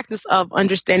 It's a practice of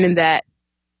understanding that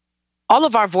all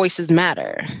of our voices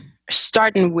matter,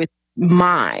 starting with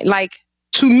mine. Like,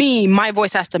 to me, my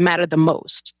voice has to matter the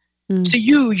most. To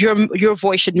you, your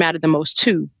voice should matter the most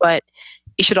too, but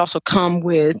it should also come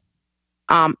with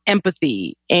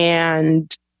empathy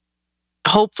and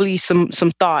hopefully some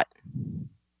thought.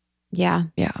 Yeah.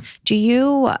 Do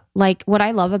you what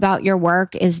I love about your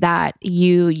work is that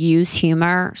you use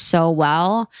humor so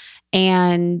well.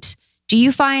 And do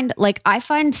you find I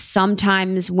find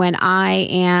sometimes when I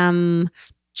am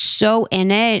so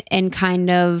in it and kind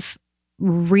of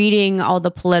reading all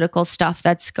the political stuff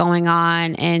that's going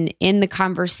on and in the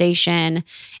conversation,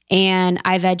 and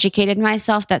I've educated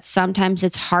myself that sometimes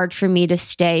it's hard for me to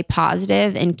stay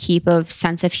positive and keep a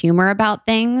sense of humor about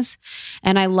things.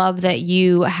 And I love that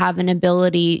you have an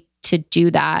ability to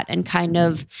do that and kind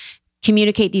of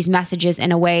communicate these messages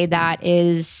in a way that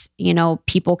is,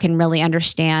 people can really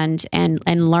understand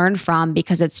and learn from,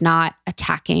 because it's not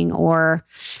attacking or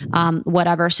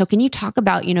whatever. So can you talk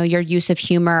about, your use of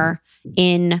humor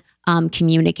in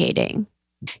communicating?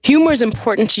 Humor is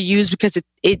important to use because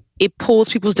it pulls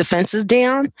people's defenses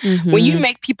down. When you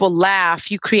make people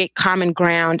laugh, you create common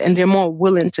ground and they're more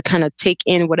willing to kind of take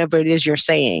in whatever it is you're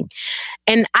saying.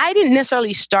 And I didn't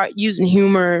necessarily start using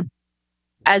humor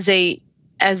as a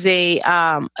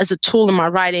tool in my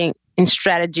writing and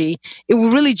strategy. It will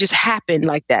really just happen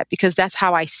like that because that's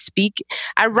how I speak.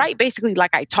 I write basically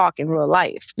like I talk in real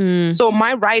life. So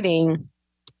my writing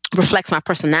reflects my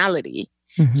personality.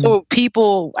 So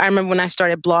I remember when I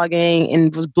started blogging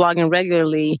and was blogging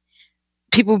regularly,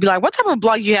 people would be like, what type of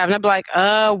blog do you have? And I'd be like,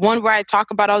 one where I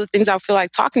talk about all the things I feel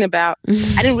like talking about.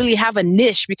 I didn't really have a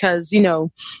niche because,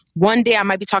 one day I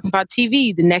might be talking about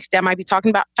TV. The next day I might be talking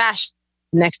about fashion.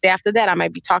 The next day after that, I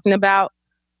might be talking about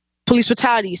police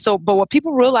brutality. But what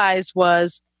people realized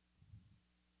was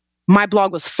my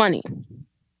blog was funny.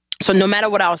 So no matter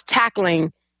what I was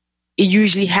tackling, it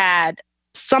usually had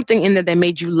something in there that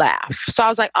made you laugh. So I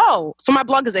was like, oh, so my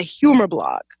blog is a humor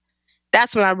blog.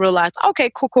 That's when I realized,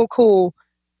 okay, cool.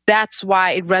 That's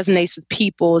why it resonates with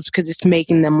people, is because it's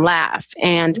making them laugh.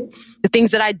 And the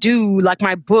things that I do, like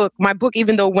my book,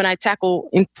 even though when I tackle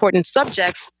important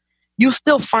subjects, you'll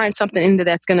still find something in there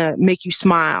that's going to make you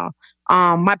smile.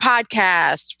 My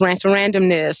podcast, Rants and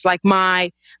Randomness, like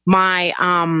my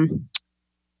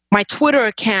Twitter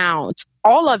account,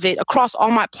 all of it across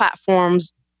all my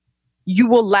platforms, you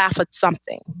will laugh at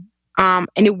something. And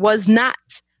it was not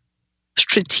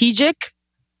strategic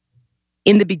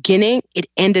in the beginning. It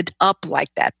ended up like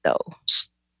that though.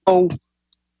 So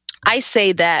I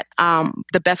say that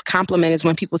the best compliment is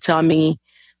when people tell me,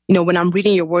 when I'm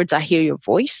reading your words, I hear your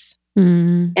voice.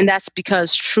 And that's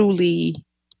because truly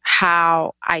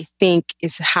how I think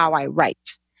is how I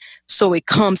write. So it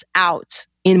comes out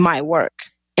in my work.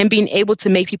 And being able to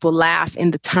make people laugh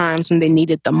in the times when they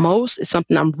need it the most is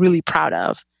something I'm really proud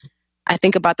of. I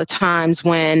think about the times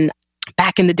when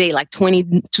back in the day, like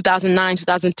 2009,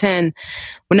 2010,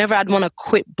 whenever I'd want to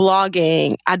quit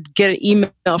blogging, I'd get an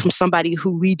email from somebody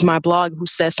who reads my blog who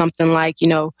says something like,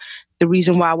 the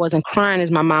reason why I wasn't crying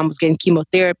is my mom was getting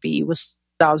chemotherapy.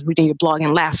 I was reading your blog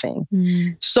and laughing.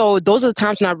 So those are the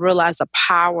times when I realized the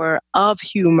power of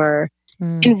humor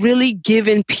and really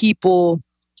giving people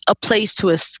a place to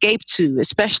escape to,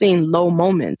 especially in low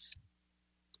moments.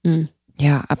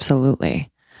 Yeah, absolutely.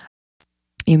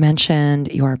 You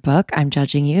mentioned your book, I'm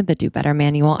Judging You, the Do Better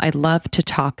Manual. I'd love to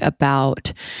talk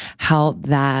about how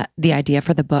the idea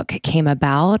for the book came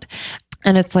about.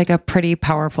 And it's like a pretty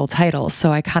powerful title.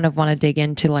 So I kind of want to dig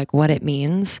into like what it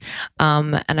means.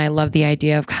 And I love the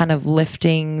idea of kind of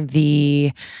lifting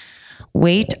the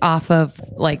weight off of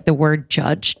like the word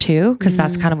judge too, because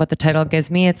that's kind of what the title gives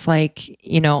me. It's like,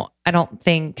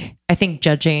 I think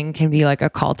judging can be like a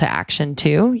call to action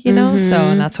too, so,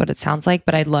 and that's what it sounds like,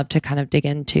 but I'd love to kind of dig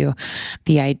into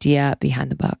the idea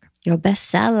behind the book. Your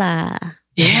bestseller.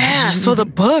 Yeah. So the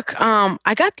book,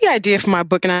 I got the idea for my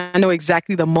book and I know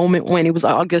exactly the moment when it was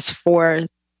August 4th,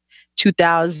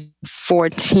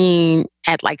 2014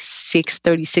 at like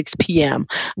 6:36 p.m.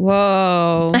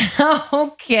 Whoa.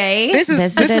 Okay. This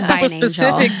is super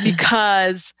specific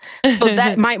because so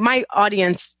that my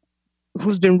audience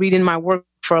who's been reading my work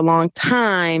for a long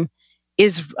time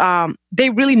is they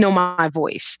really know my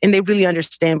voice and they really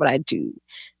understand what I do.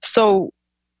 So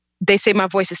they say my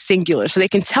voice is singular, so they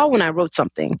can tell when I wrote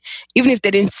something, even if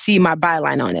they didn't see my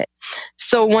byline on it.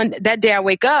 So that day I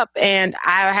wake up and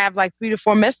I have like 3 to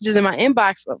 4 messages in my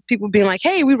inbox of people being like,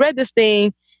 hey, we read this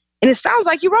thing and it sounds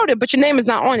like you wrote it, but your name is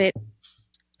not on it.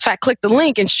 So I clicked the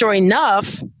link and sure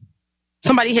enough,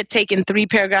 somebody had taken 3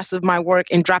 paragraphs of my work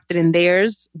and dropped it in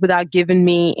theirs without giving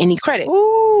me any credit.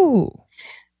 Ooh.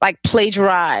 Like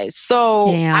plagiarized. So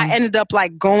Damn. I ended up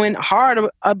like going hard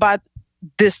about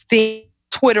this thing.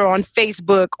 Twitter, on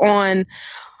Facebook, I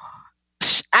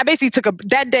basically took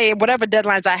that day, whatever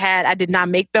deadlines I had, I did not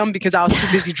make them because I was too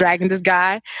busy dragging this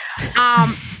guy.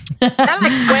 I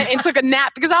like went and took a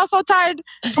nap because I was so tired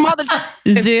from all the...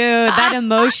 Dude, that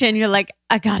emotion, you're like,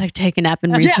 I gotta take a nap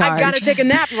and recharge. Yeah, I gotta take a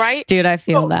nap, right? Dude, I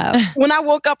feel that. When I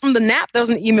woke up from the nap, there was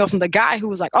an email from the guy who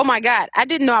was like, oh my God, I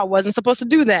didn't know I wasn't supposed to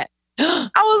do that. I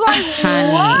was like,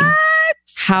 Honey, what?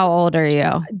 How old are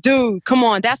you? Dude, come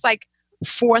on. That's like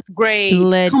 4th grade.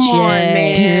 Legit. Come on,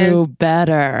 man. Do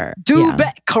better.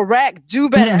 Correct.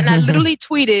 Do better. And I literally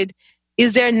tweeted,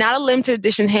 is there not a limited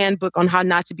edition handbook on how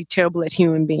not to be terrible at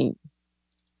human beings?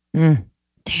 Damn.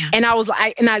 And I was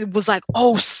like,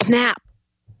 oh snap.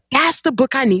 That's the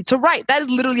book I need to write. That is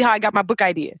literally how I got my book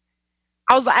idea.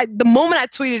 I was like, the moment I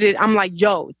tweeted it, I'm like,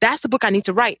 yo, that's the book I need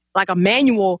to write. Like a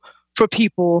manual for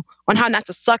people on how not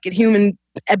to suck at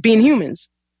being humans.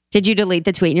 Did you delete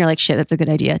the tweet and you're like, shit, that's a good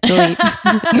idea. Delete.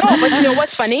 No, but you know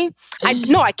what's funny?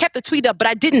 I kept the tweet up, but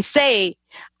I didn't say,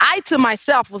 I to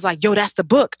myself was like, yo, that's the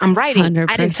book I'm writing.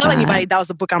 100%. I didn't tell anybody that was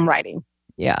the book I'm writing.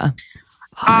 Yeah.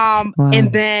 Wow.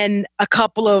 And then a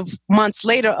couple of months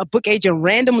later, a book agent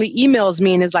randomly emails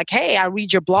me and is like, hey, I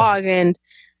read your blog and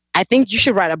I think you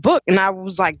should write a book. And I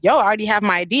was like, yo, I already have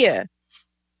my idea.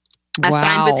 I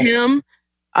signed with him.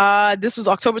 This was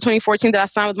October 2014 that I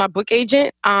signed with my book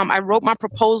agent. I wrote my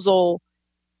proposal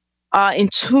in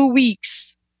 2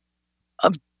 weeks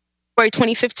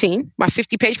February 2015, my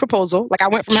 50-page proposal. Like I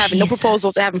went from having no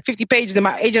proposal to having 50 pages, and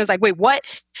my agent was like, "Wait, what?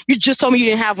 You just told me you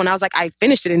didn't have one." I was like, "I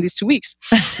finished it in these 2 weeks."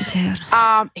 Dude.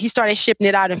 He started shipping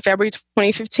it out in February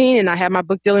 2015, and I had my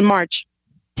book deal in March.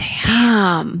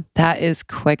 Damn. That is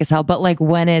quick as hell. But like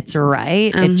when it's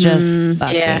right, it just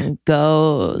fucking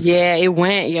goes. Yeah, it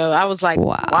went, yo. I was like,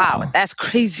 wow, that's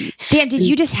crazy. Dan, did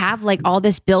you just have like all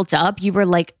this built up? You were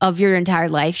like, of your entire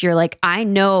life, you're like, I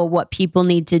know what people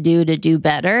need to do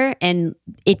better. And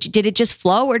did it just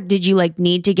flow, or did you like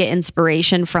need to get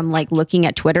inspiration from like looking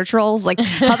at Twitter trolls? Like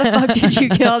how the fuck did you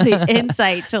get all the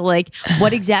insight to like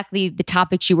what exactly the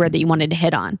topics you were that you wanted to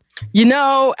hit on? You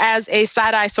know, as a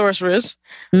side-eye sorceress,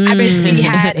 I basically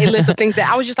had a list of things that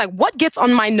I was just like, what gets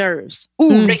on my nerves?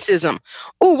 Ooh, racism.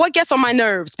 Ooh, what gets on my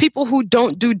nerves? People who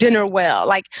don't do dinner well.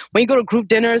 Like when you go to group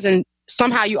dinners and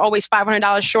somehow you always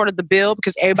 $500 short of the bill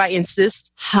because everybody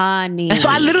insists. Honey. So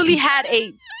I literally had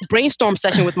a brainstorm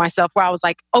session with myself where I was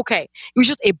like, okay, it was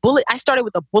just I started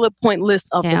with a bullet point list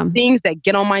of the things that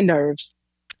get on my nerves.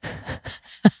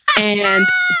 And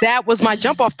that was my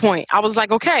jump off point. I was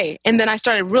like, okay. And then I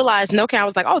started realizing, okay, I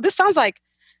was like, oh, this sounds like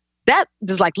that.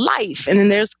 There's like life. And then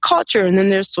there's culture. And then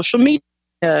there's social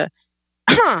media.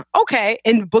 Okay.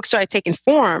 And the book started taking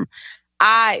form.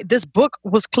 This book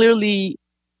was clearly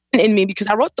in me because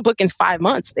I wrote the book in 5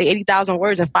 months, the 80,000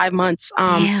 words in 5 months.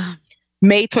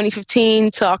 May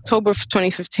 2015 to October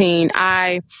 2015,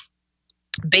 I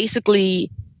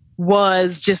basically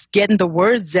was just getting the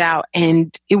words out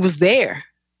and it was there.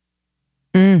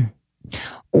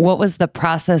 What was the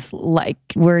process like?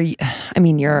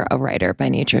 You're a writer by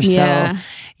nature. So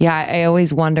I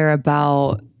always wonder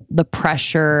about the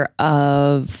pressure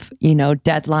of,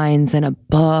 deadlines in a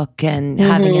book and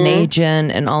having an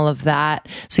agent and all of that.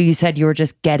 So you said you were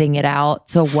just getting it out.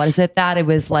 So was it that it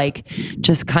was like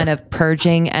just kind of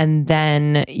purging and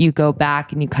then you go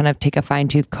back and you kind of take a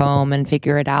fine-tooth comb and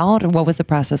figure it out? Or what was the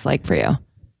process like for you?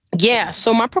 Yeah,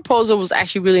 so my proposal was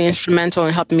actually really instrumental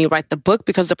in helping me write the book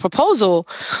because the proposal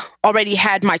already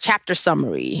had my chapter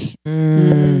summary.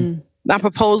 My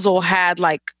proposal had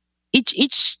like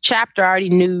each chapter I already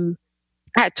knew.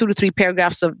 I had 2 to 3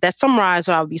 paragraphs that summarized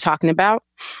what I would be talking about.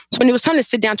 So when it was time to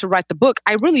sit down to write the book,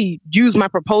 I really used my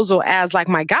proposal as like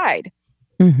my guide.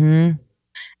 And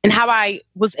how I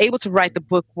was able to write the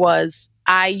book was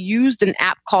I used an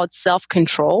app called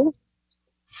Self-Control.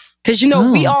 Because,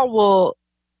 we all will,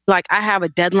 like, I have a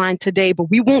deadline today, but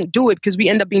we won't do it because we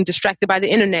end up being distracted by the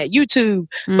internet, YouTube,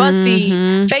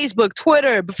 BuzzFeed, Facebook,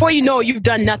 Twitter. Before you know it, you've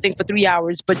done nothing for 3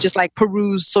 hours, but just like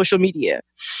peruse social media.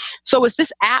 So it's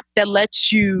this app that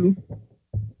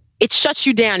it shuts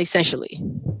you down essentially.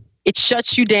 It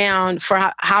shuts you down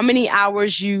for how many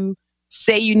hours you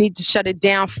say you need to shut it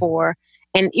down for.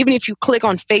 And even if you click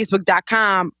on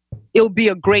Facebook.com, it'll be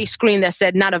a gray screen that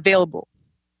said not available.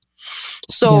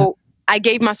 So I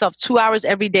gave myself 2 hours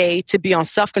every day to be on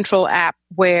Self-Control app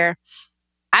where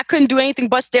I couldn't do anything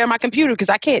but stare at my computer because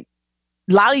I can't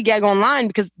lollygag online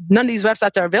because none of these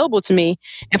websites are available to me.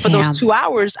 And for those 2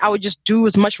 hours, I would just do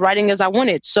as much writing as I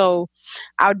wanted. So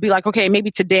I would be like, okay,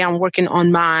 maybe today I'm working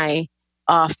on my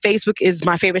Facebook is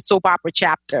my favorite soap opera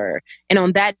chapter. And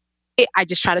on that day, I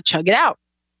just try to chug it out.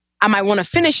 I might want to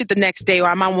finish it the next day, or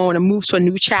I might want to move to a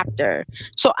new chapter.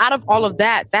 So out of all of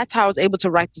that, that's how I was able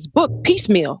to write this book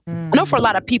piecemeal. I know for a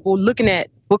lot of people, looking at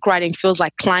book writing feels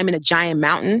like climbing a giant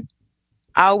mountain.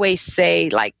 I always say,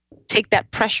 like, take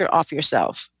that pressure off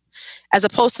yourself. As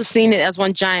opposed to seeing it as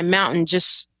one giant mountain,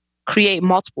 just create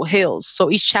multiple hills.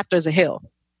 So each chapter is a hill.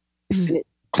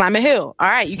 Climb a hill. All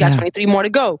right, you got 23 more to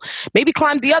go. Maybe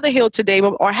climb the other hill today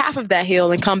or half of that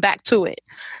hill and come back to it.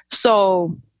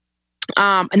 So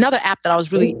another app that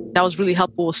was really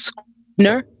helpful was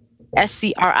Scrivener,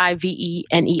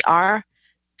 Scrivener.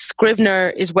 Scrivener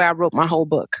is where I wrote my whole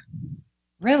book.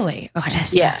 Really? What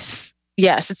is yes.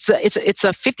 It's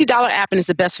a $50 app and it's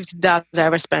the best $50 I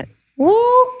ever spent.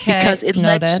 Okay. Because it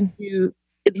lets you,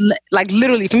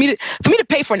 literally for me to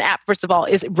pay for an app, first of all,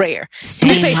 is rare. For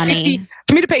me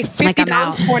to pay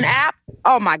 $50 for an app,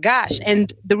 oh my gosh.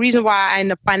 And the reason why I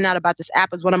ended up finding out about this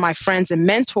app is one of my friends and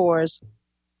mentors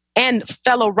and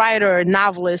fellow writer,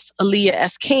 novelist, Aaliyah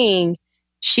S. King,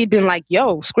 she'd been like,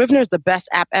 yo, Scrivener is the best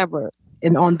app ever.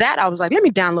 And on that, I was like, let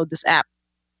me download this app.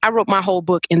 I wrote my whole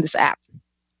book in this app.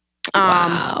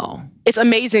 Wow. It's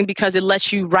amazing because it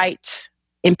lets you write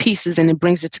in pieces and it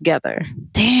brings it together.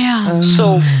 Damn.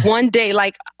 So one day,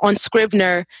 like on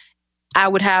Scrivener, I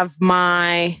would have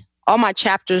all my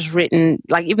chapters written,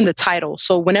 like even the title.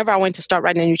 So whenever I went to start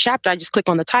writing a new chapter, I just click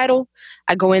on the title.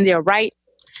 I go in there, write.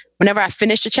 Whenever I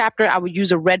finished a chapter, I would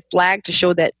use a red flag to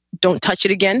show that don't touch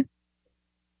it again.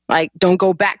 Like, don't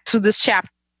go back to this chapter.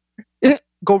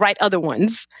 go write other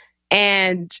ones.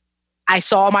 And I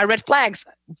saw my red flags.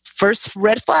 First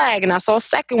red flag, and I saw a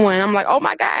second one. I'm like, oh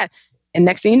my God. And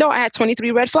next thing you know, I had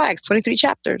 23 red flags, 23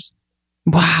 chapters.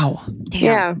 Wow. Damn.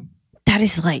 Yeah. That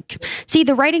is like, see,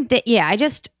 the writing that,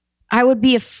 I would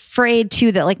be afraid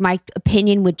too that like my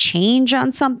opinion would change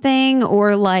on something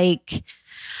or like,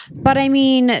 but I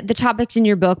mean, the topics in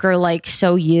your book are like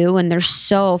so you, and they're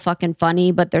so fucking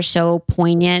funny, but they're so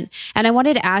poignant. And I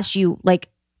wanted to ask you, like,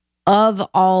 of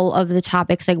all of the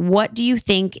topics, like, what do you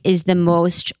think is the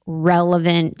most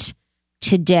relevant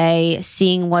today,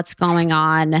 seeing what's going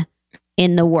on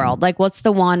in the world? Like, what's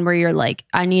the one where you're like,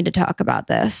 I need to talk about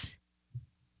this?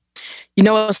 You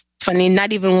know what's funny?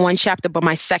 Not even one chapter, but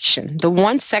my section. The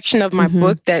one section of my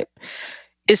book that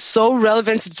is so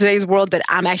relevant to today's world that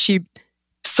I'm actually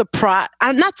surprised.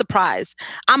 I'm not surprised.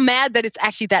 I'm mad that it's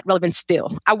actually that relevant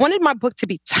still. I wanted my book to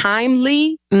be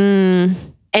timely and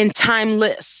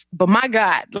timeless. But my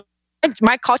God,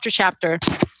 my culture section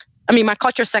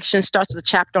starts with a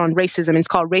chapter on racism. It's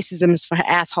called Racism is for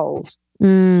Assholes.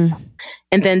 And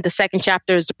then the second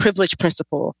chapter is the privilege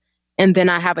principle. And then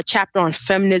I have a chapter on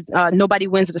feminism. Nobody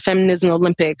wins at the Feminism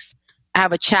Olympics. I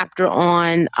have a chapter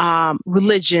on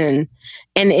religion.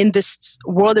 And in this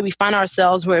world that we find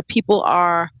ourselves where people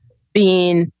are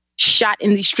being shot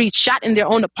in the streets, shot in their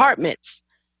own apartments,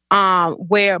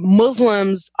 where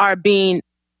Muslims are being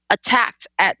attacked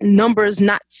at numbers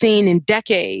not seen in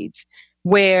decades,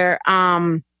 where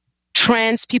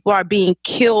trans people are being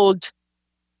killed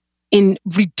in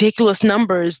ridiculous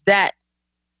numbers, that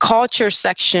culture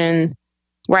section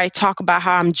where I talk about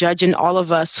how I'm judging all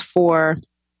of us for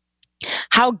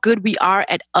how good we are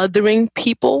at othering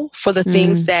people for the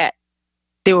things that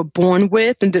they were born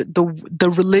with and the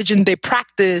religion they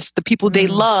practice, the people they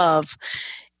love.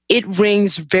 It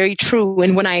rings very true.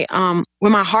 And when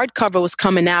my hardcover was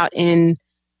coming out in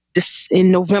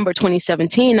November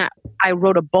 2017, I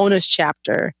wrote a bonus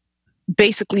chapter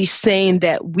basically saying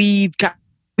that we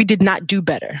did not do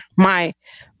better. My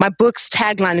book's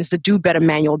tagline is the Do Better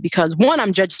Manual because, one,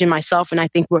 I'm judging myself and I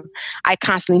think I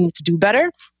constantly need to do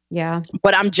better. Yeah.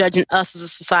 But I'm judging us as a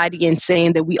society and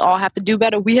saying that we all have to do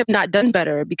better. We have not done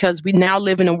better because we now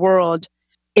live in a world,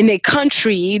 in a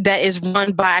country that is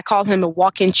run by, I call him a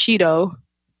walk-in Cheeto,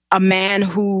 a man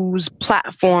whose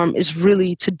platform is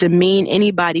really to demean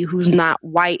anybody who's not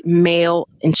white, male,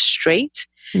 and straight.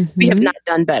 We have not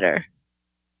done better.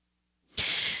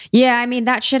 Yeah, I mean,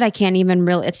 that shit I can't even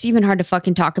really, it's even hard to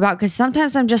fucking talk about because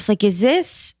sometimes I'm just like, is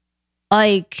this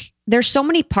like, there's so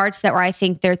many parts that where I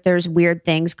think there's weird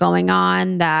things going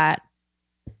on that,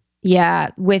 yeah,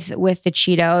 with the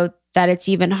Cheeto, that it's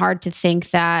even hard to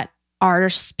think that our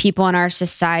people in our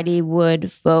society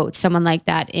would vote someone like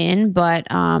that in. But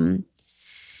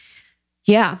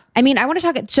yeah, I mean, I want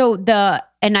to talk,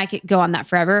 and I could go on that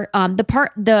forever.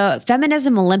 The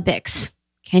Feminism Olympics.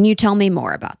 Can you tell me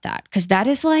more about that? Because that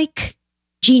is like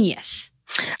genius.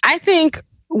 I think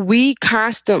we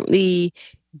constantly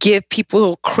give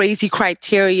people crazy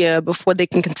criteria before they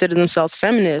can consider themselves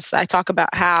feminists. I talk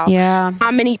about how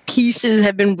many pieces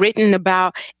have been written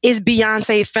about, is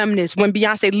Beyonce a feminist? When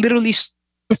Beyonce literally stood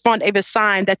in front of a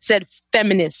sign that said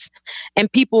feminist.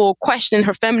 And people question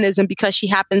her feminism because she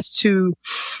happens to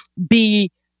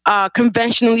be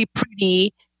conventionally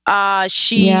pretty.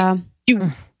 She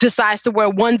decides to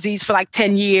wear onesies for like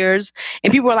 10 years.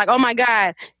 And people are like, oh my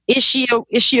God, is she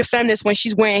a feminist when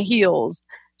she's wearing heels?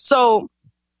 So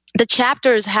the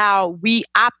chapter is how we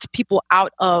opt people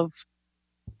out of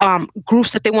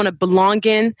groups that they want to belong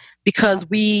in because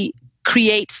we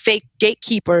create fake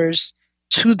gatekeepers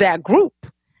to that group.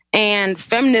 And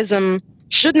feminism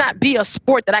should not be a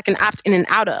sport that I can opt in and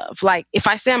out of. Like, if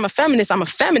I say I'm a feminist, I'm a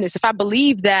feminist. If I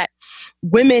believe that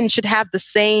women should have the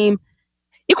same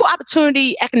equal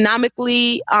opportunity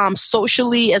economically,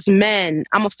 socially as men,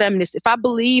 I'm a feminist. If I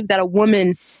believe that a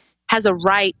woman has a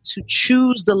right to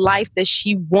choose the life that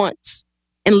she wants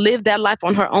and live that life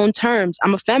on her own terms,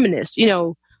 I'm a feminist. You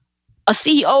know, a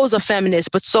CEO is a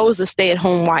feminist, but so is a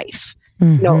stay-at-home wife.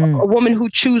 You know, a woman who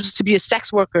chooses to be a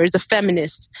sex worker is a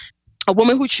feminist. A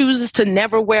woman who chooses to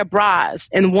never wear bras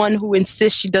and one who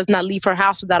insists she does not leave her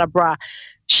house without a bra,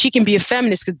 she can be a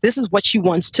feminist because this is what she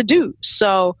wants to do.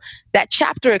 So that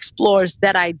chapter explores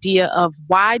that idea of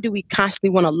why do we constantly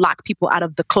want to lock people out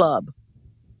of the club?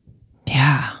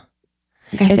 Yeah.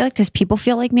 I feel like because people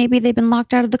feel like maybe they've been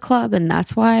locked out of the club and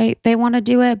that's why they want to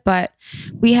do it. But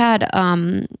we had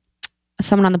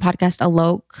someone on the podcast,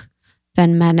 Alok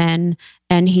Ben Menon,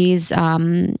 and he's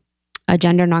a a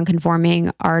gender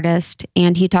nonconforming artist,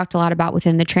 and he talked a lot about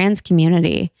within the trans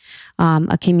community,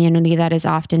 a community that is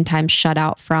oftentimes shut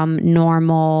out from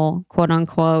normal, quote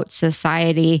unquote,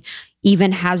 society,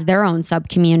 even has their own sub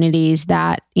communities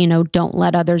that, don't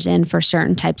let others in for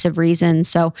certain types of reasons.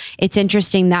 So it's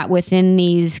interesting that within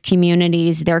these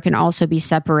communities, there can also be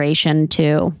separation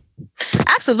too.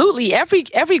 Absolutely.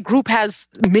 Every group has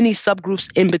many subgroups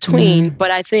in between, but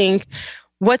I think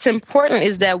what's important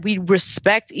is that we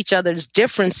respect each other's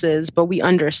differences, but we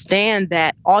understand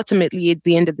that ultimately at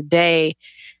the end of the day,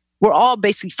 we're all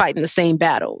basically fighting the same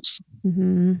battles.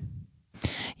 Mm-hmm.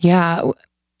 Yeah,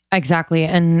 exactly.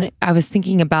 And I was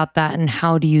thinking about that and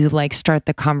how do you start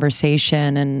the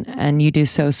conversation, and you do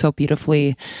so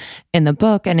beautifully in the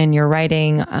book and in your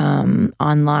writing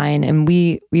online. And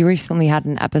we recently had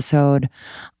an episode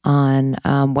on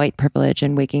white privilege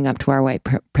and waking up to our white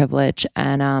privilege.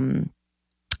 And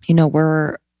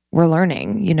we're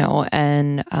learning,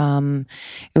 and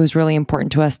it was really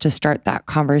important to us to start that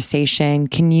conversation.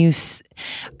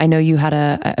 I know you had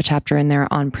a chapter in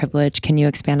there on privilege. Can you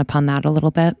expand upon that a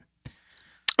little bit?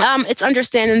 It's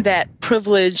understanding that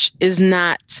privilege is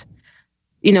not,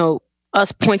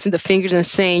 us pointing the fingers and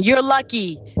saying, you're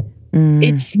lucky.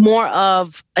 It's more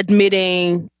of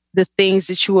admitting the things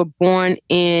that you were born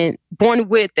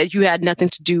with that you had nothing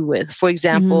to do with. For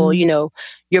example,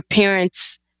 your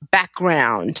parents'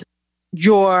 background,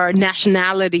 your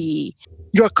nationality,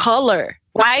 your color.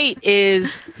 White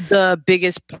is the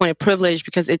biggest point of privilege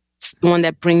because it's the one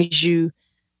that brings you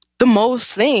the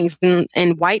most things,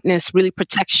 and whiteness really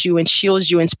protects you and shields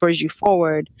you and spurs you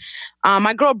forward.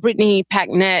 My girl Brittany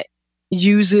Packnett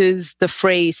uses the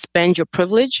phrase "spend your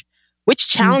privilege," which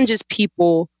challenges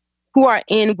people who are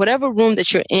in whatever room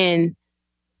that you're in.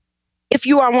 If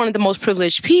you are one of the most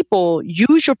privileged people,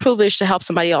 use your privilege to help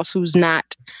somebody else who's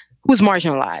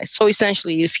marginalized. So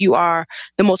essentially, if you are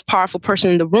the most powerful person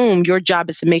in the room, your job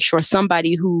is to make sure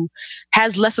somebody who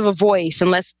has less of a voice and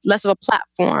less of a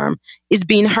platform is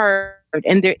being heard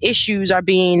and their issues are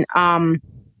being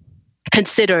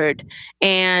considered.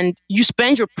 And you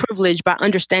spend your privilege by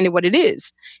understanding what it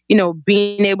is,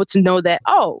 being able to know that,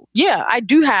 oh yeah, I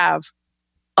do have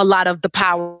a lot of the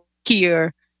power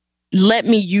here. Let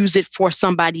me use it for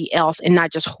somebody else and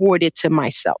not just hoard it to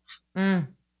myself.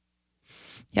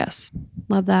 Yes.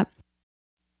 Love that.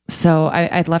 So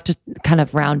I'd love to kind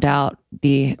of round out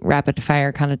the rapid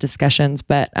fire kind of discussions,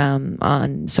 but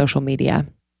on social media.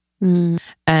 And,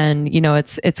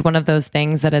 it's one of those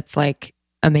things that it's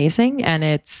amazing, and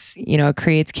it's, it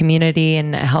creates community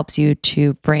and it helps you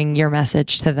to bring your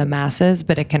message to the masses,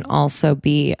 but it can also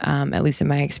be, at least in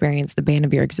my experience, the bane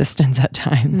of your existence at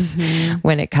times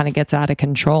when it kind of gets out of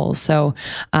control. So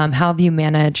how have you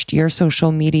managed your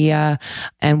social media,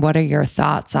 and what are your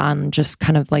thoughts on just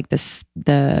kind of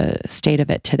the state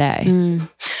of it today?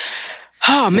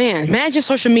 Oh man, managing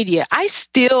social media. I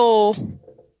still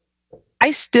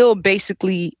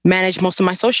basically manage most of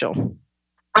my social.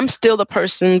 I'm still the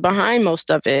person behind most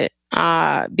of it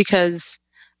because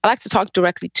I like to talk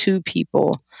directly to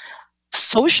people.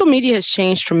 Social media has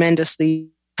changed tremendously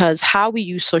because how we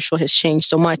use social has changed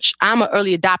so much. I'm an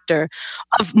early adopter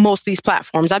of most of these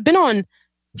platforms. I've been on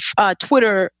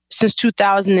Twitter since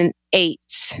 2008.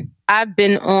 I've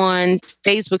been on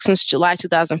Facebook since July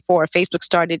 2004. Facebook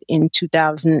started in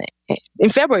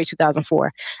February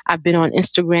 2004. I've been on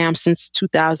Instagram since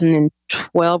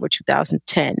 2012 or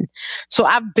 2010. So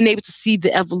I've been able to see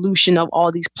the evolution of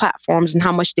all these platforms and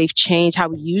how much they've changed how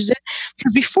we use it.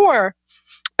 Because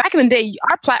back in the day,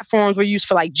 our platforms were used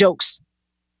for jokes.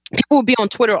 People would be on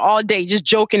Twitter all day just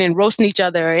joking and roasting each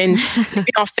other, and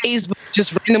be on Facebook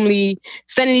just randomly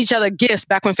sending each other gifts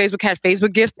back when Facebook had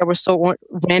Facebook gifts that were so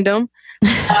random.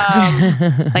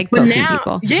 But now,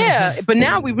 people. Yeah, but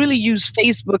now we really use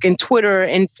Facebook and Twitter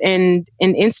and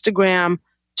Instagram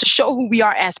to show who we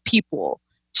are as people,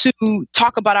 to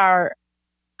talk about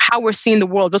how we're seeing the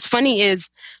world. What's funny is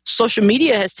social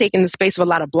media has taken the space of a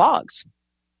lot of blogs.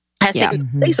 Taken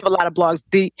the place of a lot of blogs.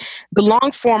 The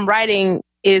long form writing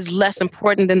is less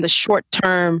important than the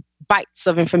short-term bites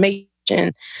of information.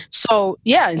 So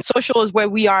yeah, and social is where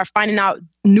we are finding out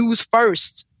news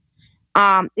first.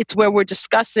 It's where we're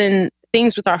discussing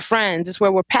things with our friends. It's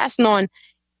where we're passing on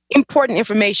important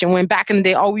information, when back in the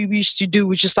day, all we used to do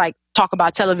was just talk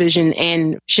about television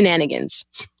and shenanigans.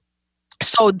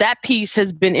 So that piece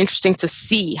has been interesting to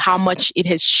see how much it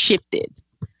has shifted.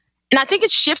 And I think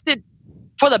it's shifted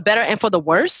for the better and for the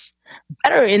worse.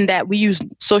 Better in that we use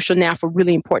social now for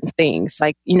really important things.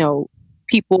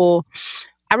 People,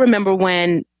 I remember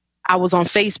when I was on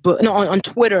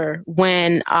Twitter,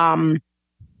 when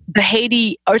the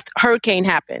Haiti hurricane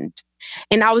happened.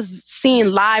 And I was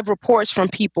seeing live reports from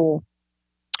people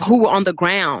who were on the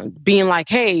ground being like,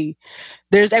 hey,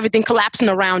 there's everything collapsing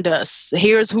around us.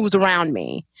 Here's who's around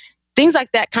me. Things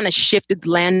like that kind of shifted the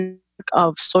landmark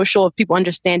of social, of people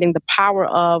understanding the power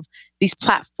of these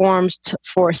platforms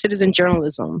for citizen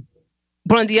journalism.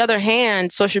 But on the other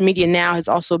hand, social media now has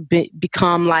also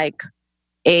become like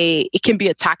it can be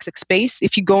a toxic space.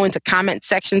 If you go into comment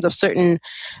sections of certain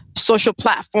social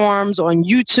platforms or on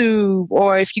YouTube,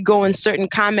 or if you go in certain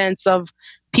comments of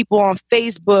people on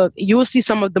Facebook, you will see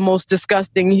some of the most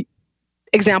disgusting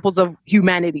examples of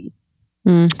humanity.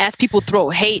 As people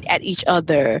throw hate at each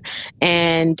other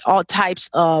and all types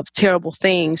of terrible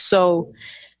things. So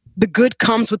the good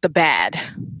comes with the bad.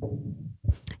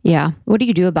 Yeah. What do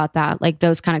you do about that? Like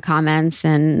those kind of comments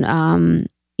and,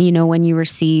 when you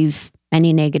receive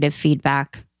any negative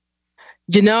feedback?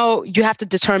 You have to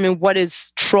determine what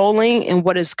is trolling and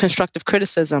what is constructive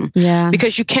criticism. Yeah.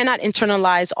 Because you cannot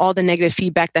internalize all the negative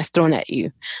feedback that's thrown at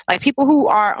you. Like people who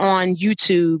are on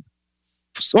YouTube,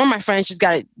 one of my friends just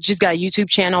got a YouTube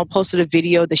channel, posted a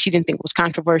video that she didn't think was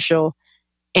controversial.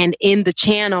 And in the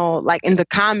channel, like in the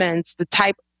comments, the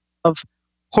type of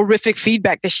horrific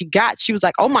feedback that she got, she was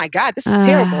like, oh my God, this is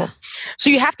terrible. So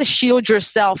you have to shield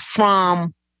yourself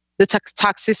from the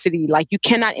toxicity. Like you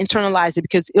cannot internalize it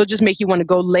because it'll just make you want to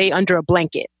go lay under a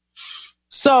blanket.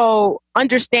 So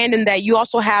understanding that you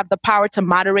also have the power to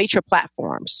moderate your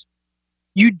platforms.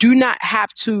 You do not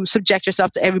have to subject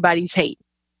yourself to everybody's hate.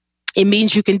 It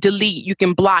means you can delete, you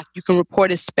can block, you can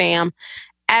report as spam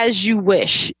as you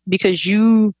wish, because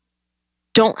you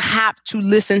don't have to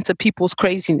listen to people's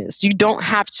craziness. You don't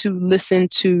have to listen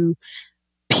to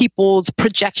people's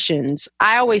projections.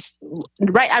 I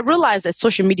realize that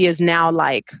social media is now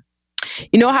like,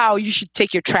 you know how you should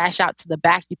take your trash out to the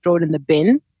back, you throw it in the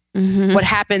bin? Mm-hmm. What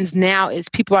happens now is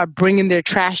people are bringing their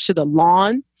trash to the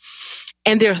lawn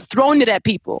and they're throwing it at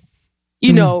people,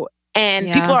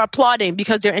 and people are applauding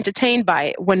because they're entertained by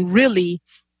it, when really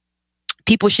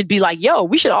people should be like, yo,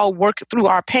 we should all work through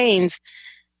our pains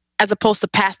as opposed to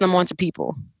passing them on to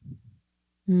people.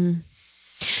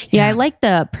 Yeah, I like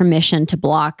the permission to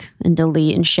block and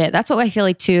delete and shit. That's what I feel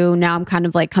like too. Now I'm kind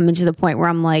of like coming to the point where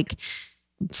I'm like,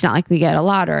 it's not like we get a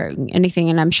lot or anything.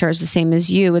 And I'm sure it's the same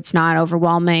as you. It's not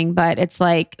overwhelming, but it's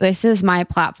like, this is my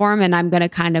platform and I'm going to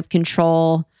kind of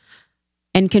control.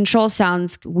 And control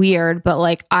sounds weird, but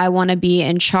like I want to be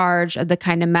in charge of the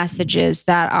kind of messages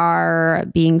that are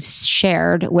being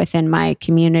shared within my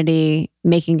community,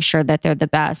 making sure that they're the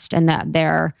best and that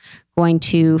they're going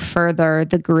to further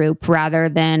the group rather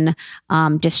than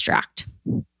distract.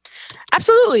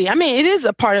 Absolutely. I mean, it is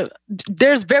a part of,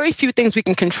 there's very few things we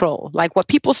can control. Like what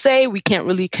people say, we can't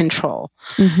really control.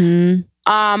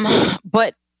 Mm-hmm.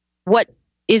 But what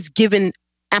is given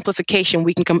amplification,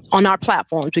 we can on our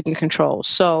platforms, we can control.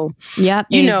 So,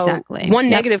 exactly. One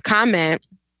negative comment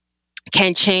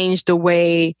can change the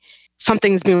way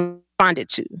something's being responded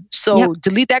to. So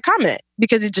delete that comment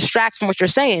because it distracts from what you're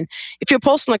saying. If you're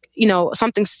posting like,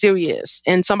 something serious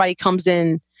and somebody comes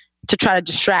in to try to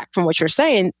distract from what you're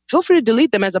saying, feel free to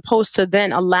delete them as opposed to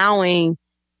then allowing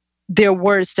their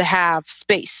words to have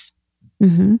space.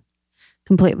 Mm-hmm.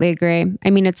 Completely agree. I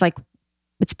mean, it's like,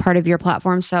 it's part of your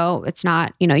platform. So it's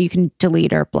not, you can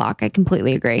delete or block. I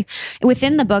completely agree.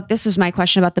 Within the book, this was my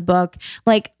question about the book.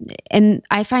 Like, and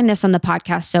I find this on the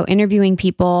podcast. So interviewing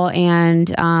people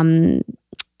and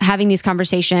having these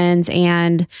conversations,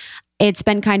 and it's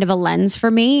been kind of a lens for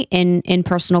me in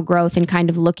personal growth and kind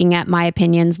of looking at my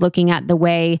opinions, looking at the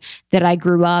way that I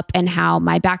grew up and how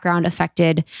my background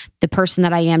affected the person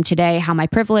that I am today, how my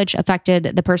privilege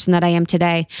affected the person that I am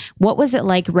today. What was it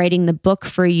like writing the book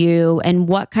for you, and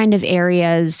what kind of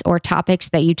areas or topics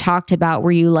that you talked about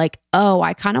were you like, oh,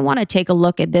 I kind of want to take a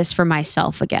look at this for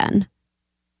myself again?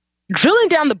 Drilling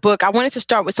down the book, I wanted to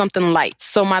start with something light.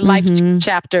 So my life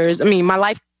chapters, my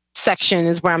life section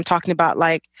is where I'm talking about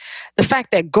like the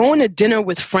fact that going to dinner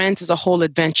with friends is a whole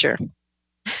adventure.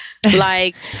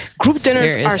 Like group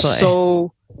dinners are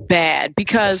so bad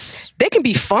because they can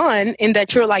be fun in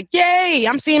that you're like, yay,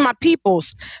 I'm seeing my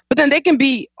peoples. But then they can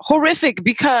be horrific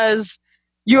because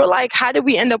you're like, how did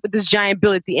we end up with this giant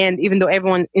bill at the end, even though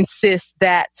everyone insists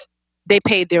that they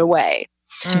paid their way?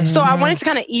 Mm-hmm. So I wanted to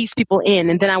kind of ease people in.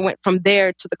 And then I went from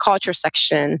there to the culture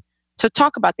section to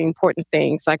talk about the important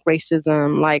things like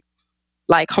racism, like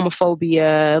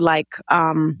homophobia, like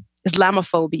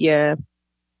Islamophobia.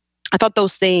 I thought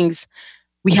those things,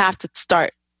 we have to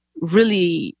start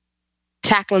really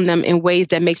tackling them in ways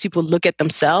that makes people look at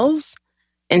themselves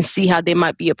and see how they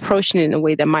might be approaching it in a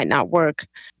way that might not work.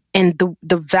 And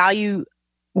the value,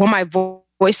 what my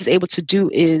voice is able to do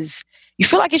is, you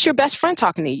feel like it's your best friend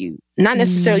talking to you. Not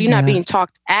necessarily you're not being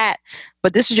talked at,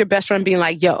 but this is your best friend being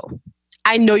like, yo,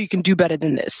 I know you can do better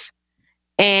than this.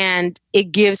 And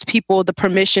it gives people the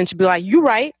permission to be like, you're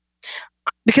right.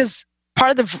 Because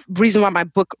part of the reason why my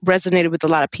book resonated with a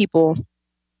lot of people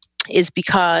is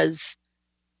because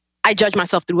I judge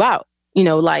myself throughout. You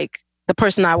know, like the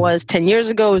person I was 10 years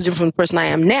ago is different from the person I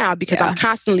am now because I'm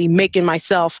constantly making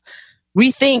myself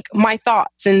rethink my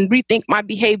thoughts and rethink my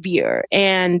behavior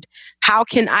and how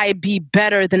can I be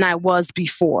better than I was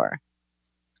before.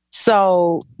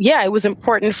 So, yeah, it was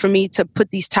important for me to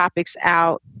put these topics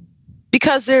out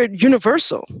because they're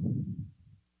universal.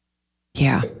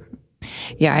 Yeah.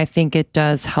 Yeah, I think it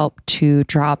does help to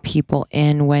draw people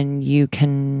in when you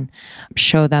can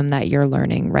show them that you're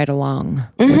learning right along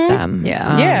with them.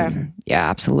 Yeah. Yeah,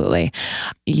 absolutely.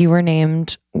 You were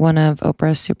named one of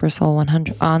Oprah's Super Soul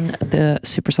 100 on the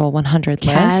Super Soul 100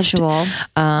 list. Casual.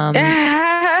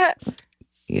 Like,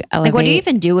 what do you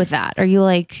even do with that? Are you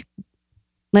like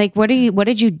what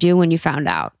did you do when you found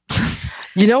out?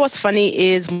 You know what's funny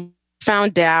is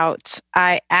found out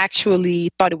I actually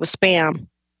thought it was spam.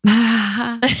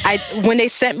 When they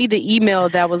sent me the email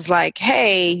that was like,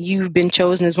 hey, you've been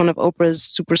chosen as one of Oprah's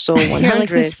Super Soul 100. You're like,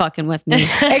 who's fucking with me?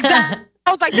 Exactly.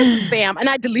 I was like, this is spam. And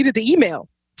I deleted the email.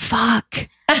 Fuck.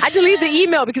 I deleted the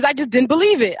email because I just didn't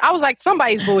believe it. I was like,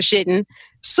 somebody's bullshitting.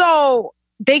 So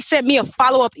they sent me a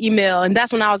follow-up email. And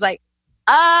that's when I was like,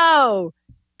 oh,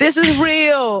 this is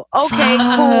real. Okay, cool.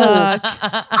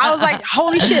 I was like,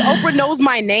 holy shit, Oprah knows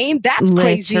my name? That's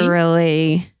crazy.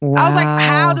 Literally. Wow. I was like,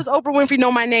 how does Oprah Winfrey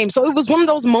know my name? So it was one of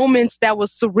those moments that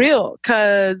was surreal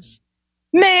because,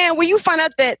 man, when you find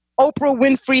out that Oprah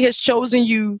Winfrey has chosen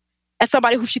you as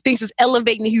somebody who she thinks is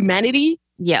elevating humanity,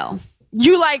 Yo.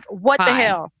 you like, what the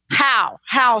hell?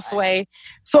 How, Sway?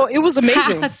 So it was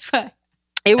amazing.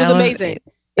 It was amazing.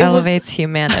 It elevates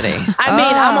humanity. I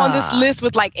mean, I'm on this list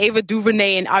with like Ava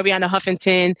DuVernay and Ariana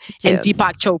Huffington and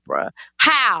Deepak Chopra.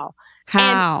 How?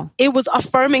 And it was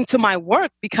affirming to my work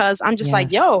because I'm just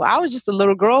like, yo, I was just a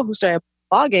little girl who started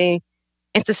blogging,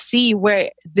 and to see where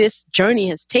this journey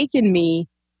has taken me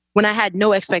when I had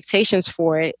no expectations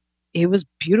for it, it was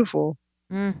beautiful.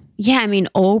 Yeah, I mean,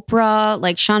 Oprah,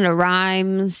 like Shonda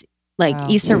Rhimes, like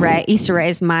Issa Rae. Issa Rae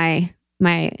is my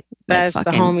that's like,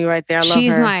 the homie right there. I love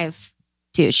she's her. my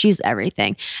dude. She's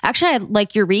everything. Actually, I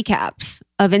like your recaps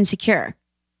of Insecure.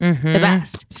 The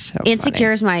best. So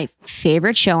Insecure is my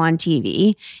favorite show on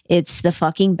TV. It's the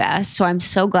fucking best. So I'm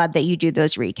so glad that you do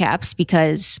those recaps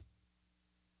because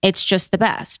it's just the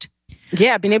best.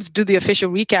 Yeah, being able to do the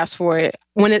official recaps for it.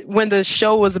 When the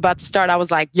show was about to start, I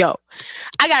was like, yo,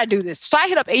 I gotta do this. So I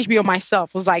hit up HBO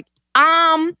myself. Was like,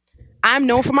 I'm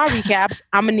known for my recaps.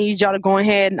 I'm gonna need y'all to go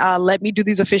ahead and let me do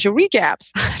these official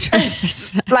recaps.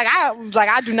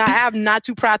 I'm not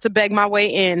too proud to beg my way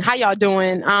in. How y'all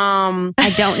doing?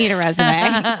 I don't need a resume.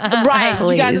 Right.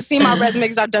 Please. You guys have seen my resume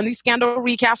because I've done these scandal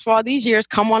recaps for all these years.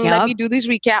 Come on, let me do these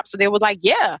recaps. So they were like,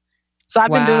 yeah. So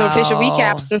I've been doing the official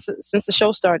recaps since the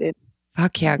show started.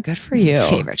 Fuck yeah, good for you.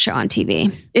 Favorite show on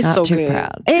TV. It's Not so too good.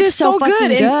 proud. It's so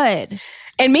fucking good.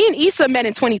 And me and Issa met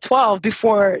in 2012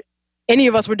 before any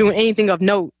of us were doing anything of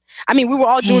note. I mean, we were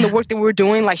all doing the work that we were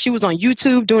doing. Like she was on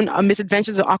YouTube doing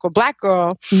Misadventures of Awkward Black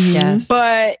Girl. Yes.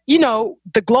 But, you know,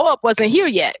 the glow up wasn't here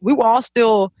yet. We were all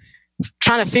still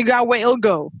trying to figure out where it'll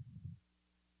go.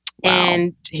 Wow.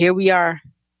 And here we are.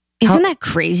 Isn't that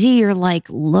crazy? You're like,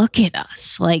 look at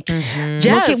us. Like, look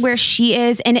at where she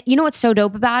is. And you know what's so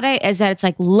dope about it is that it's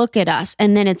like, look at us.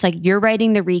 And then it's like, you're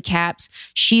writing the recaps.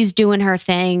 She's doing her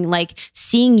thing. Like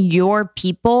seeing your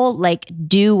people like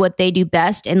do what they do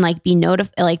best and like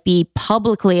be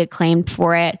publicly acclaimed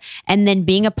for it. And then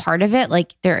being a part of it,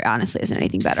 like there honestly isn't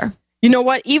anything better. You know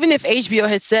what? Even if HBO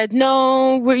had said,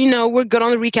 no, we're good on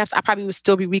the recaps, I probably would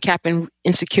still be recapping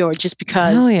Insecure just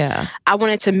because I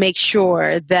wanted to make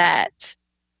sure that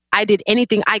I did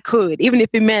anything I could, even if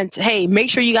it meant, hey,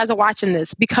 make sure you guys are watching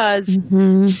this. Because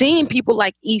seeing people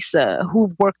like Issa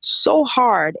who've worked so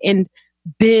hard and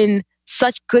been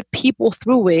such good people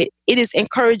through it, it is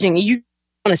encouraging. You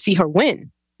want to see her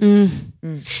win.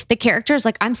 The characters,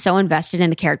 like I'm so invested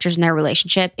in the characters and their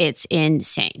relationship. It's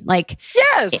insane. Like,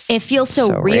 yes, it feels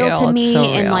so real to me.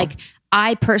 And like,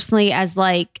 I personally, as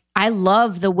like, I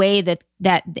love the way that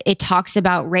it talks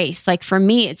about race. Like for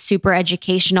me, it's super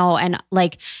educational and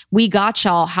like We Got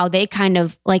Y'all, how they kind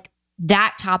of like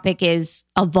that topic is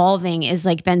evolving is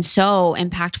like been so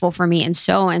impactful for me and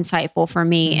so insightful for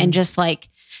me. And just like,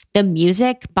 the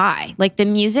music like the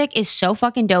music is so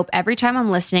fucking dope. Every time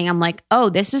I'm listening, I'm like, oh,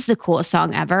 this is the coolest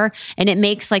song ever. And it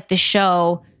makes like the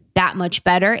show that much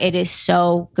better. It is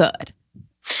so good.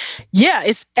 Yeah,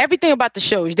 it's everything about the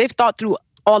show. They've thought through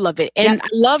all of it. And I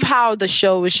love how the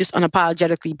show is just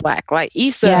unapologetically Black. Like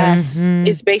Issa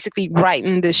is basically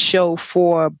writing this show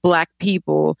for Black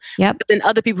people. Yep. But then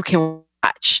other people can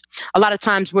watch. A lot of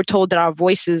times we're told that our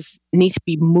voices need to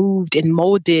be moved and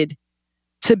molded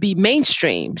to be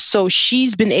mainstream. So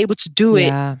she's been able to do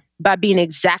it by being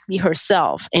exactly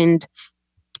herself. And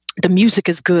the music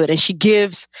is good. And she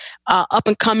gives up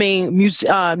and coming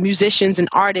musicians and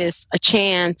artists a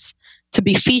chance to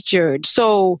be featured.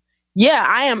 So yeah,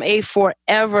 I am a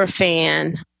forever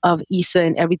fan of Issa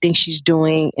and everything she's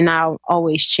doing. And I'll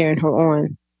always cheering her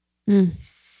on.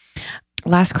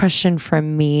 Last question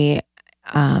from me.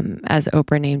 As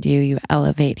Oprah named you, you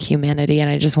elevate humanity. And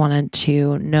I just wanted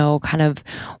to know kind of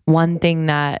one thing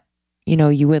that, you know,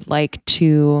 you would like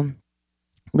to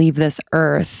leave this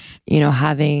earth, you know,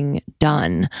 having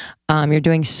done. You're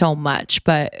doing so much,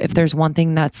 but if there's one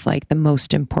thing that's like the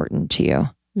most important to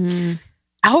you.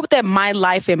 I hope that my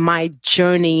life and my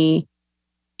journey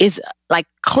is like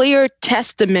clear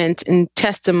testament and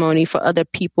testimony for other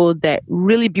people that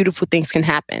really beautiful things can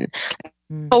happen.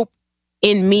 Hope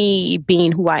in me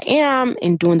being who I am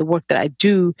and doing the work that I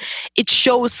do, it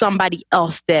shows somebody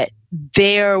else that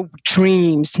their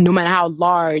dreams, no matter how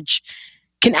large,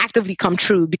 can actively come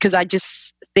true. Because I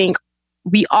just think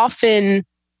we often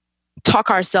talk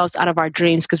ourselves out of our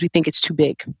dreams because we think it's too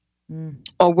big.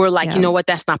 Or we're like, you know what,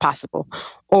 that's not possible.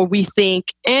 Or we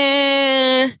think,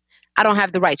 I don't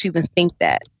have the right to even think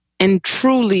that. And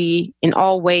truly, in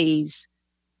all ways,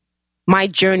 my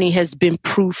journey has been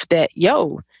proof that,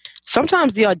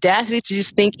 sometimes the audacity to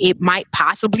just think it might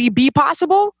possibly be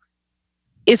possible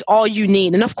is all you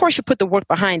need. And of course, you put the work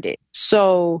behind it.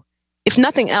 So if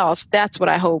nothing else, that's what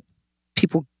I hope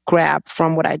people grab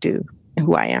from what I do and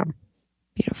who I am.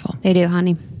 Beautiful. They do,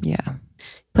 honey. Yeah.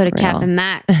 Put a cap in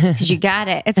that because you got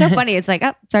it. It's so funny. It's like,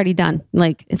 it's already done.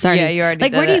 Like, it's already, you already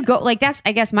like, did where do it. you go? Like, that's,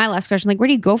 I guess, my last question. Like, where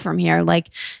do you go from here? Like,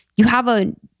 you have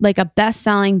a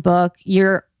best-selling book.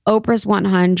 You're Oprah's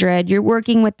 100. You're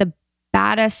working with the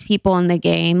baddest people in the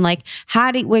game. Like,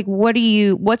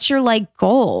 what's your like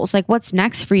goals? Like, what's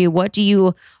next for you? What do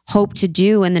you hope to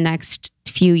do in the next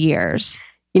few years?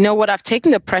 You know what? I've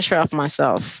taken the pressure off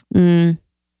myself.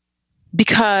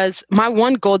 Because my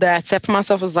one goal that I set for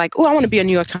myself was like, I want to be a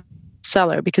New York Times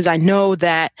seller, because I know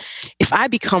that if I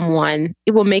become one,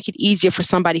 it will make it easier for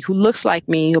somebody who looks like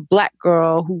me, a Black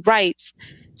girl who writes,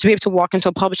 to be able to walk into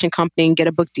a publishing company and get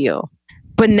a book deal.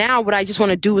 But now what I just want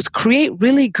to do is create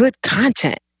really good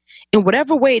content in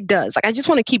whatever way it does. Like, I just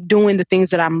want to keep doing the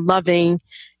things that I'm loving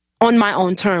on my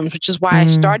own terms, which is why I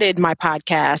started my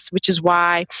podcast, which is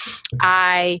why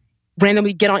I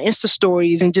randomly get on Insta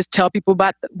stories and just tell people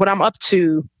about what I'm up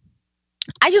to.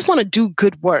 I just want to do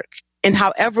good work in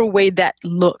however way that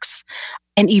looks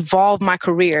and evolve my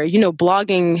career. You know,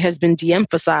 blogging has been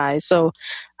de-emphasized, so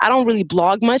I don't really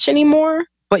blog much anymore,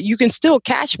 but you can still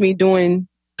catch me doing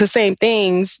the same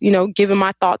things, you know, giving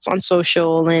my thoughts on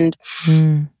social and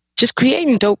just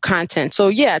creating dope content. So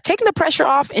yeah, taking the pressure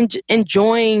off and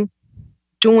enjoying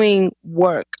doing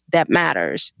work that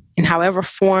matters in however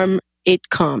form it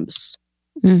comes.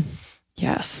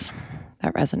 Yes,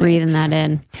 that resonates. Breathing that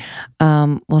in.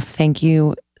 Well, thank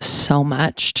you so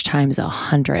much times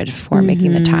 100 for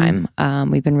making the time.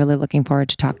 We've been really looking forward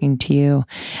to talking to you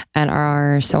and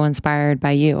are so inspired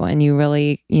by you. And you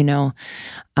really, you know,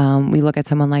 we look at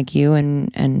someone like you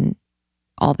and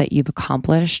all that you've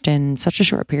accomplished in such a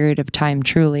short period of time,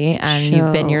 truly. And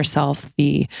you've been yourself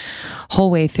the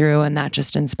whole way through, and that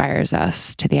just inspires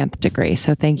us to the nth degree.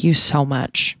 So thank you so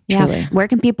much, truly. Where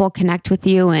can people connect with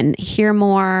you and hear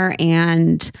more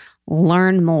and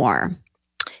learn more?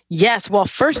 Yes. Well,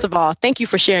 first of all, thank you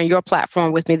for sharing your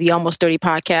platform with me, the Almost 30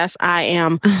 podcast. I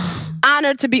am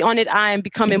honored to be on it. I am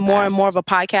becoming more and more of a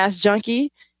podcast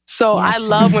junkie. So I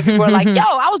love when people are like,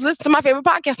 I was listening to my favorite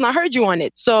podcast and I heard you on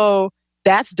it. So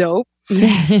that's dope.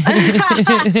 Yes.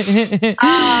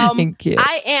 Thank you.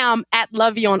 I am at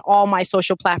Luvvie on all my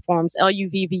social platforms,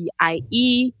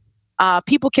 Luvvie.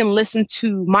 People can listen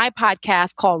to my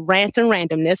podcast called Rant and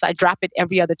Randomness. I drop it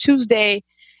every other Tuesday.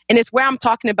 And it's where I'm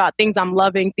talking about things I'm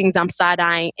loving, things I'm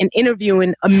side-eyeing, and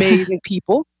interviewing amazing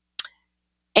people.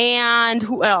 And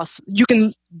who else? You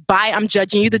can buy I'm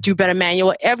Judging You, the Do Better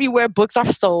Manual, everywhere books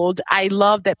are sold. I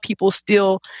love that people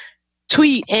still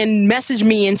tweet and message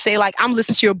me and say, like, I'm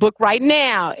listening to your book right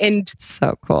now. And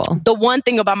so cool. The one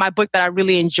thing about my book that I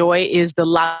really enjoy is the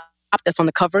lollipop that's on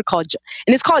the cover and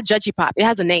it's called Judgy Pop. It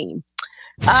has a name.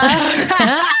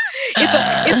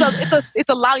 It's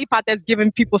a lollipop that's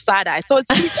giving people side eye. So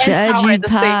it's sweet and sour at the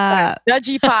same time.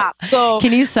 Judgy Pop. So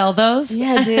can you sell those?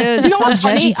 Yeah, dude. You know what's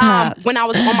funny? When I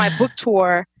was on my book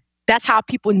tour, that's how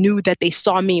people knew that they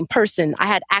saw me in person. I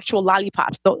had actual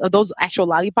lollipops, those actual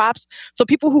lollipops. So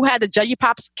people who had the Judgy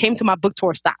Pops came to my book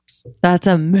tour stops. That's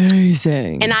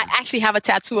amazing. And I actually have a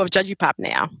tattoo of Judgy Pop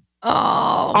now. Oh,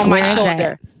 on my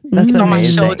shoulder. That's it's amazing. on my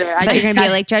shoulder. But you're going to be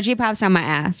like, Judgy Pop's on my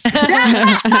ass.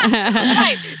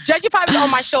 Right. Judgy Pop is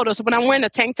on my shoulder. So when I'm wearing a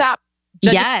tank top,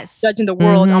 judging the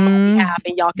world on my behalf,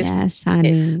 and y'all can see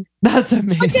it. That's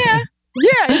amazing. So,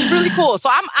 yeah, it's really cool. So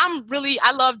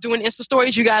I love doing Insta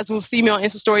stories. You guys will see me on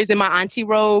Insta stories in my auntie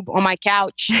robe on my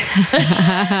couch. Yes,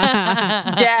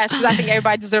 because I think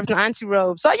everybody deserves an auntie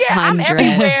robe. So yeah, 100. I'm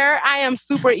everywhere. I am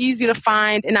super easy to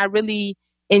find, and I really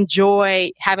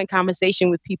enjoy having conversation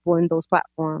with people in those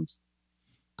platforms.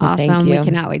 Awesome. We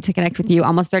cannot wait to connect with you.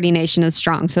 Almost 30 Nation is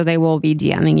strong, so they will be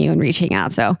DMing you and reaching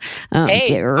out. So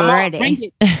get ready.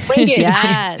 Bring it.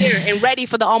 Yes. Here and ready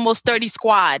for the Almost 30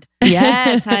 squad.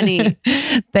 Yes, honey.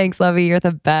 Thanks, Lovey. You're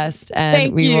the best. And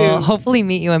Thank we you. will hopefully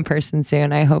meet you in person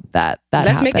soon. I hope that Let's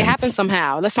happens. make it happen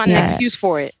somehow. Let's find an excuse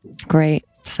for it. Great.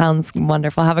 Sounds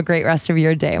wonderful. Have a great rest of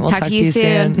your day. We'll talk to you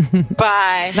soon.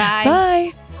 Bye. Bye.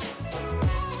 Bye.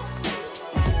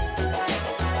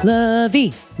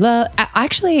 Lovey.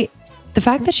 Actually, the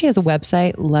fact that she has a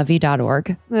website,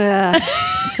 lovey.org.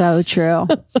 So true.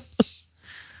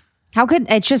 How could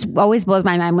it just always blows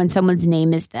my mind when someone's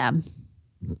name is them?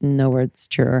 No words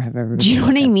true or have ever been. Do you know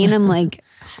what I mean? I'm like,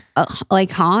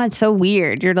 huh? It's so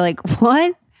weird. You're like,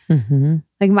 what? Mm-hmm.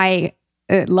 Like my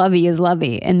Lovey is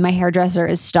Lovey, and my hairdresser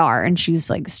is Star, and she's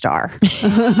like Star. Just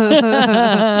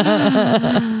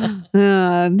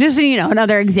so you know,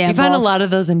 another example. You find a lot of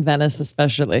those in Venice,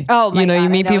 especially. Oh my God, you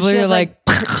meet people who are like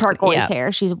turquoise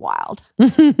hair. She's wild.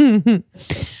 Thank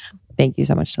you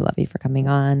so much to Lovey for coming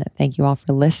on. Thank you all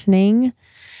for listening.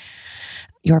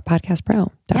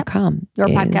 yourpodcastpro.com.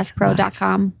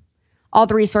 yourpodcastpro.com. All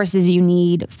the resources you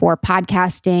need for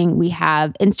podcasting. We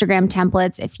have Instagram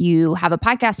templates if you have a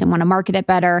podcast and want to market it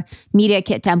better, media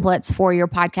kit templates for your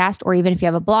podcast, or even if you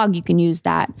have a blog, you can use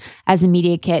that as a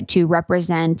media kit to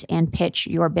represent and pitch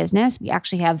your business. We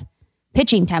actually have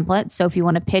pitching templates. So if you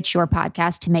want to pitch your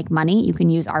podcast to make money, you can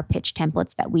use our pitch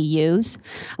templates that we use.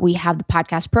 We have the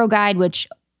Podcast Pro Guide, which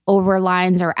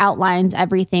overlines or outlines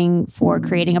everything for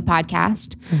creating a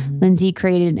podcast. Mm-hmm. Lindsay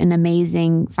created an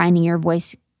amazing Finding Your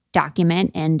Voice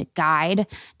document and guide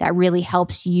that really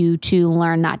helps you to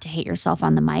learn not to hate yourself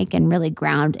on the mic and really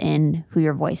ground in who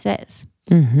your voice is.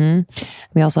 Mm-hmm.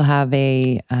 We also have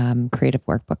a creative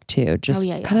workbook too, just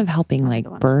kind of helping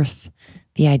birth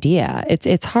the idea.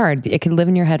 It's hard. It can live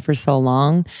in your head for so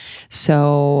long.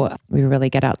 So we really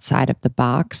get outside of the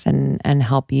box and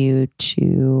help you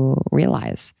to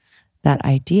realize that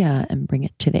idea and bring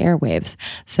it to the airwaves.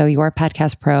 So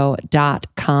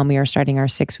yourpodcastpro.com. We are starting our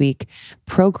 6-week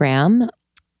program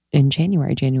in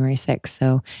January 6th.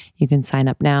 So you can sign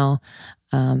up now.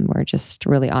 We're just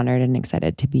really honored and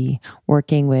excited to be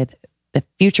working with the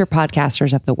future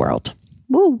podcasters of the world.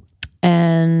 Woo.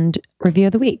 And review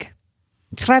of the week.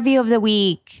 Review of the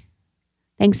week.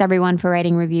 Thanks everyone for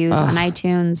writing reviews on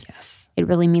iTunes. Yes. It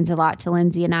really means a lot to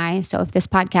Lindsay and I. So if this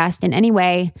podcast in any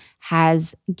way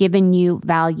has given you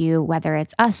value, whether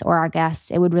it's us or our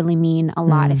guests, it would really mean a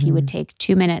lot if you would take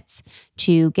 2 minutes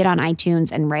to get on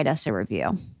iTunes and write us a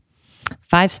review.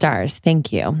 5 stars.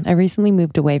 Thank you. I recently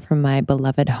moved away from my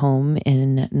beloved home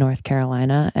in North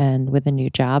Carolina, and with a new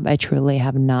job, I truly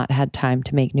have not had time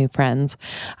to make new friends.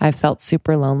 I've felt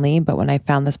super lonely, but when I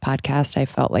found this podcast, I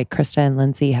felt like Krista and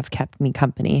Lindsay have kept me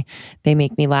company. They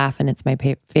make me laugh, and it's my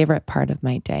favorite part of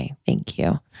my day. Thank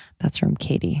you. That's from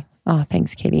Katie. Oh,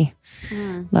 thanks, Katie.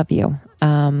 Love you.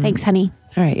 Thanks, honey.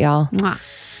 All right, y'all. Mwah.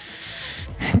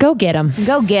 Go get them.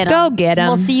 Go get them. Go get them.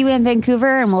 We'll see you in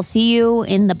Vancouver, and we'll see you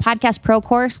in the Podcast Pro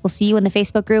course. We'll see you in the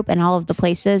Facebook group and all of the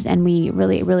places. And we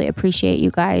really, really appreciate you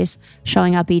guys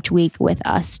showing up each week with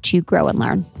us to grow and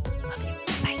learn.